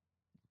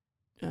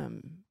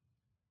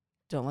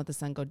don't let the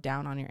sun go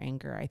down on your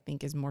anger, I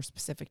think is more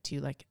specific to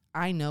like,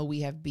 I know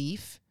we have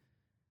beef.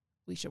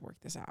 We should work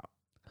this out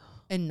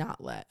and not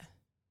let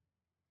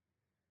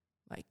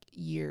like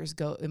years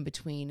go in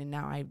between. And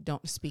now I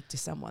don't speak to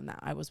someone that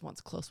I was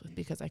once close with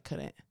because I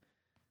couldn't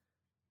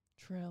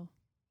True.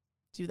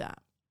 do that.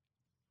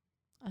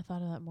 I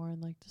thought of that more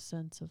in like the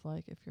sense of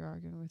like if you're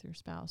arguing with your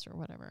spouse or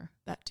whatever.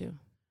 That too.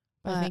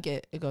 But I But think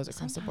it goes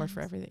across the board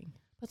for sometimes- everything.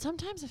 But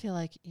sometimes I feel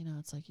like,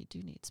 it's like you do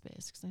need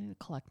space because I need to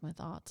collect my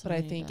thoughts. But and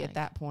I need think to, at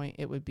that point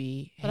it would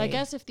be, But I hey,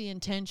 guess if the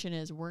intention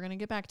is we're going to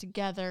get back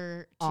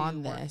together to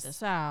On work this.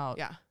 this out.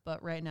 yeah.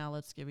 But right now,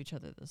 let's give each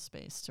other the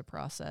space to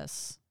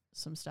process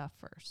some stuff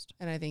first.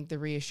 And I think the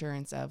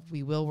reassurance of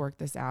we will work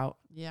this out.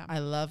 Yeah. I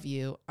love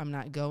you. I'm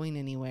not going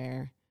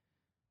anywhere,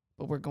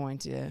 but we're going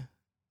to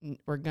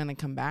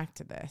come back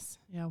to this.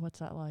 Yeah. What's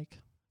that like?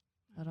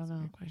 I don't That's a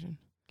know. good question.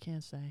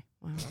 Can't say.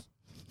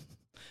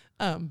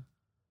 Wow.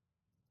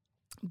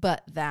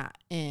 But that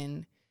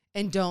and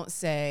don't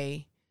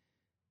say,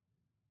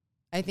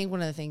 I think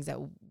one of the things that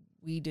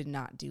we did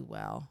not do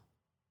well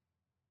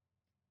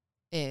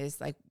is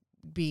like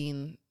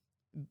being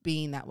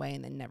that way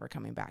and then never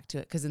coming back to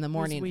it. Because in the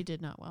morning, We did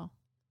not well.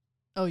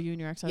 Oh, you and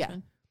your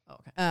ex-husband? Oh,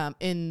 okay.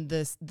 in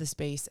the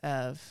space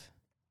of,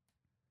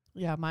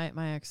 Yeah. My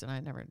ex and I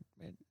never.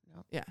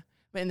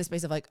 but in the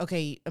space of like,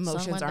 okay, Sun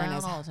emotions went aren't down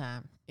as all the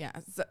time. yeah,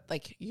 so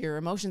like your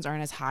emotions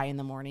aren't as high in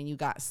the morning. You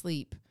got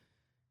sleep.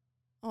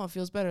 Oh, it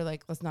feels better.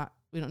 Like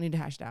we don't need to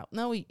hash it out.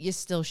 No, you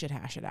still should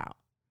hash it out.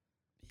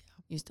 Yeah.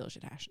 You still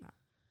should hash it out.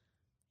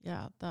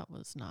 Yeah, that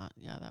was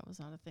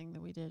not a thing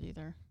that we did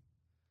either.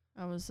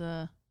 I was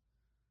all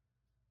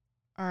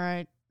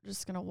right,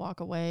 just gonna walk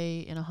away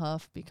in a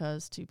huff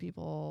because two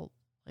people,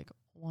 like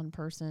one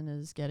person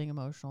is getting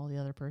emotional, the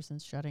other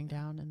person's shutting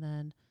down, and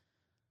then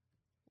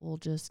we'll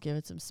just give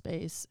it some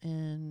space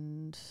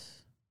and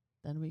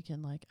then we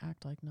can like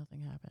act like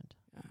nothing happened.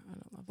 Yeah, I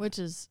don't love Which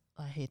is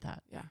I hate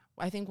that. that. Yeah.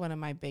 I think one of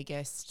my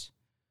biggest,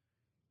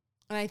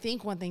 and I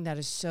think one thing that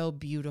is so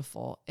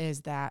beautiful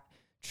is that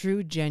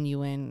true,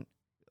 genuine,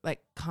 like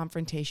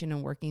confrontation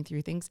and working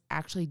through things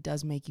actually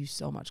does make you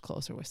so much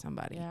closer with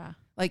somebody. Yeah.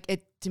 Like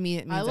to me,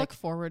 it means I like, look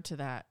forward to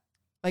that.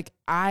 like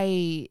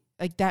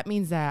that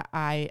means that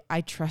I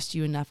trust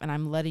you enough and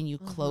I'm letting you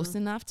close Mhm.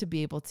 enough to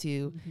be able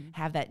to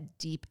have that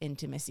deep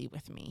intimacy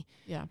with me.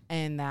 Yeah.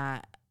 And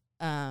that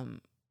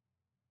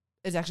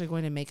is actually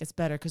going to make us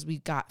better because we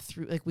got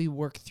through, like we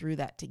worked through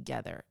that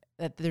together.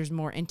 that there's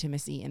more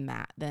intimacy in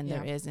that than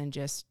there is in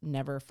just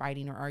never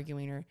fighting or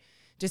arguing or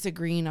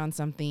disagreeing on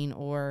something,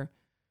 or,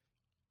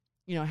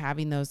 you know,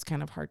 having those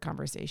kind of hard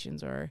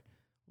conversations, or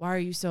why are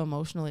you so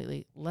emotional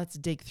lately? Let's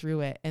dig through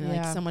it. And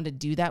like someone to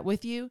do that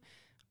with you,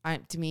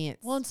 to me,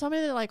 it's and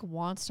somebody that like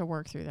wants to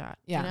work through that.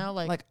 You know,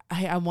 like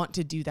I want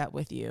to do that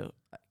with you.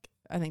 Like,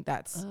 I think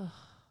that's,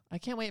 I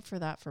can't wait for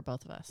that for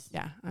both of us.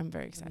 Yeah. I'm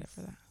very excited for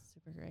that.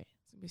 Super great.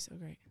 It's gonna be so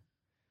great.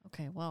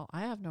 Okay. Well,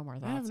 I have no more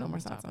thoughts. I have no more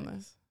thoughts on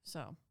this.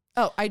 So,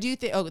 I do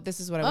think, this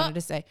is what I wanted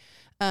to say,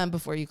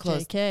 before you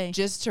close, JK.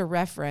 just to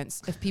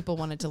reference, if people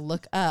wanted to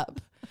look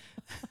up,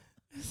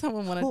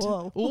 someone wanted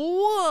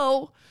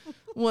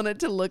wanted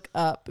to look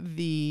up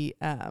the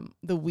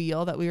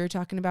wheel that we were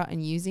talking about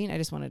and using. I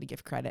just wanted to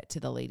give credit to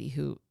the lady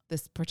who,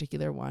 this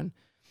particular one,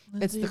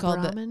 Lindsay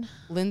called Brahman.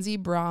 the Lindsay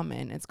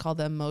Brahman. It's called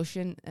the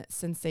Emotion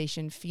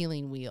Sensation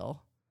Feeling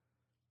Wheel.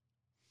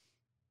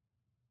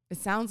 It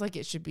sounds like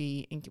it should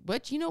be,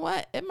 but you know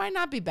what? It might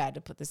not be bad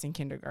to put this in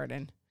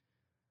kindergarten.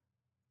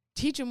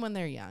 Teach them when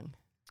they're young.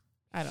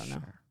 I don't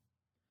know.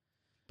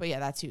 But yeah,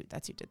 that's who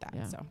did that.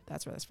 Yeah. So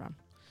that's where that's from.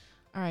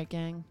 All right,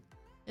 gang.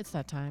 It's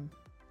that time.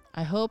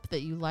 I hope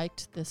that you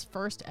liked this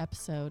first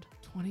episode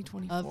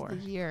 2024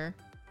 of the year.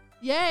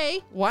 Yay.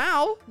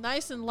 Wow.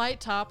 Nice and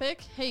light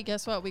topic. Hey,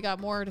 guess what? We got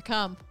more to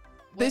come.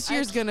 This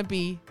year's going to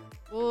be.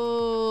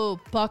 Oh,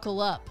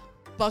 buckle up.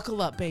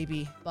 Buckle up,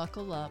 baby.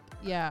 Buckle up.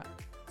 Yeah.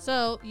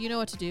 So you know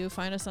what to do.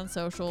 Find us on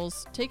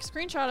socials. Take a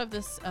screenshot of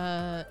this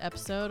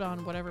episode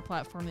on whatever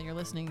platform that you're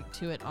listening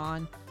to it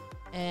on,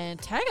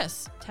 and tag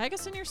us. Tag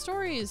us in your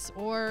stories,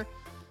 or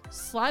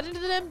slide into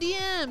the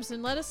DMs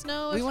and let us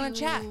know. We want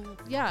to chat.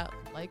 Yeah,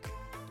 like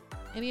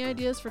any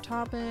ideas for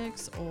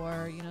topics,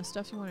 or you know,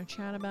 stuff you want to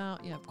chat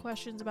about. You have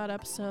questions about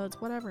episodes,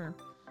 whatever.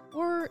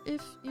 Or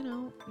if you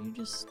know you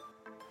just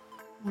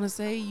want to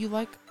say you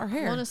like our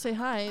hair, want to say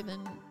hi,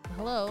 then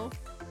hello.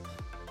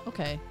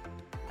 Okay.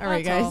 All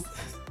right, guys.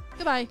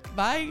 Goodbye.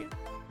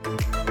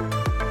 Bye.